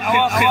আওয়াখির,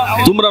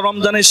 তোমরা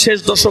রমজানের শেষ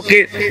দশকে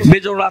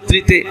বেজোড়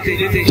রাত্রিতে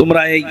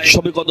তোমরা এই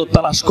সবে কদর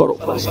তালাশ করো।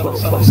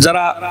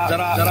 যারা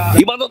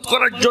ইবাদত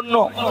করার জন্য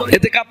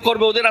ইতিকাফ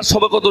করবে ওদের আর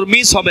সবে কদর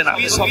মিস হবে না।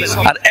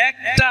 আর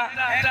একটা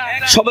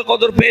সবে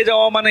কদর পেয়ে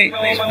যাওয়া মানে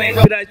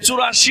প্রায়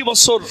 84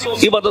 বছর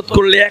ইবাদত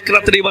করলে, এক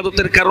রাতের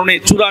ইবাদতের কারণে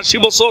 84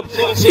 বছর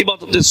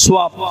ইবাদতের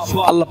সওয়াব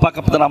আল্লাহ পাক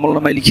আপনার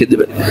আমলনামায় লিখে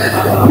দেবেন।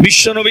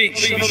 বিশ্বনবী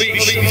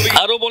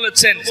আরো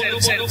বলেছেন,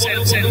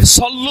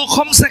 সল্লু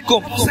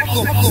খামসাকুম,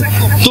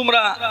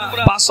 তোমরা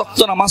 5 ওয়াক্ত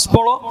নামাজ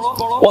পড়ো,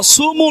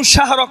 ওয়াসুমু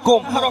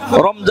শাহরাকুম,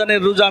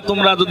 রমজানের রোজা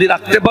তোমরা যদি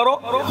রাখতে পারো,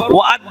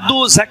 ওয়াআদ্দু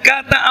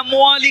যাকাতা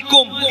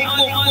আমওয়ালিকুম,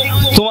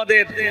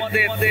 তোমাদের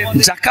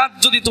যাকাত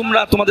যদি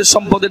তোমরা তোমাদের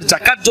সম্পদের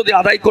যাকাত যদি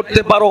আদায়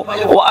করতে পারো,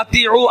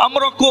 ওয়াতিউ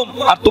আমরাকুম,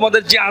 আর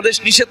তোমাদের যে আদেশ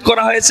নিষেধ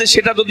করা হয়েছে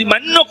সেটা যদি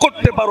মান্য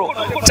করতে পারো।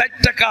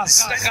 4টা কাজ,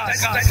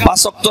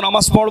 5 ওয়াক্ত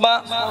নামাজ পড়বা,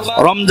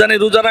 রমজানে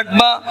রোজা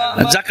রাখবা,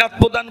 যাকাত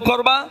প্রদান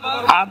করবা,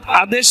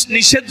 আদেশ আদেশ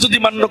নিষেধ যদি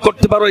মান্য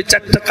করতে পারো, এই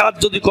চারটা কাজ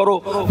যদি করো,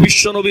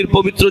 বিশ্ব নবীর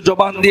পবিত্র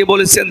জবান দিয়ে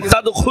বলেছেন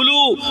তাদখুলু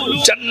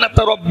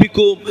জান্নাতা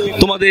রাব্বিকুম,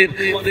 তোমাদের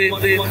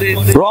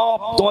রব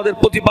তোমাদের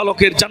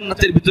প্রতিপালকের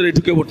জান্নাতের ভিতরে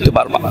ঢুকে পড়তে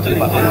পারবা।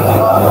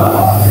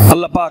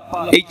 আল্লাহ পাক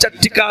এই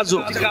চারটি কাজও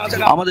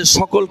আমাদের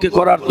সকলকে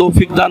করার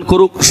তৌফিক দান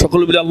করুক। সকল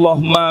বলি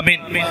আল্লাহুম্মা আমিন।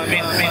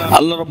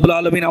 আল্লাহ রাব্বুল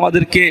আলামিন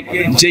আমাদেরকে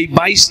যেই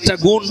 22টা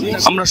গুণ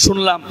আমরা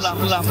শুনলাম,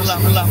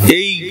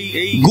 এই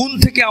গুণ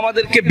থেকে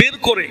আমাদেরকে বের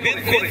করে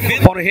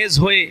পরহেজ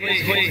হয়ে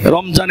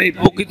রমজানের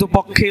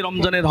প্রকৃতপক্ষে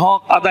রমজানের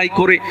হক আদায়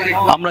করে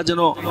আমরা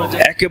যেন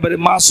একেবারে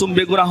মাসুম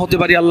বেগুনাহ হতে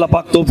পারি। আল্লাহ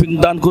পাক তৌফিক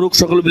দান করুক।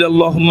 সকল বলি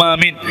আল্লাহুম্মা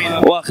আমিন।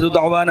 ওয়া আখিরু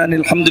দাওয়ানা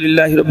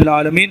আলহামদুলিল্লাহি রাব্বিল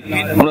আলামিন।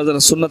 আমরা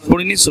যারা সুন্নাত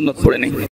পড়িনি সুন্নাত পড়ে নেই।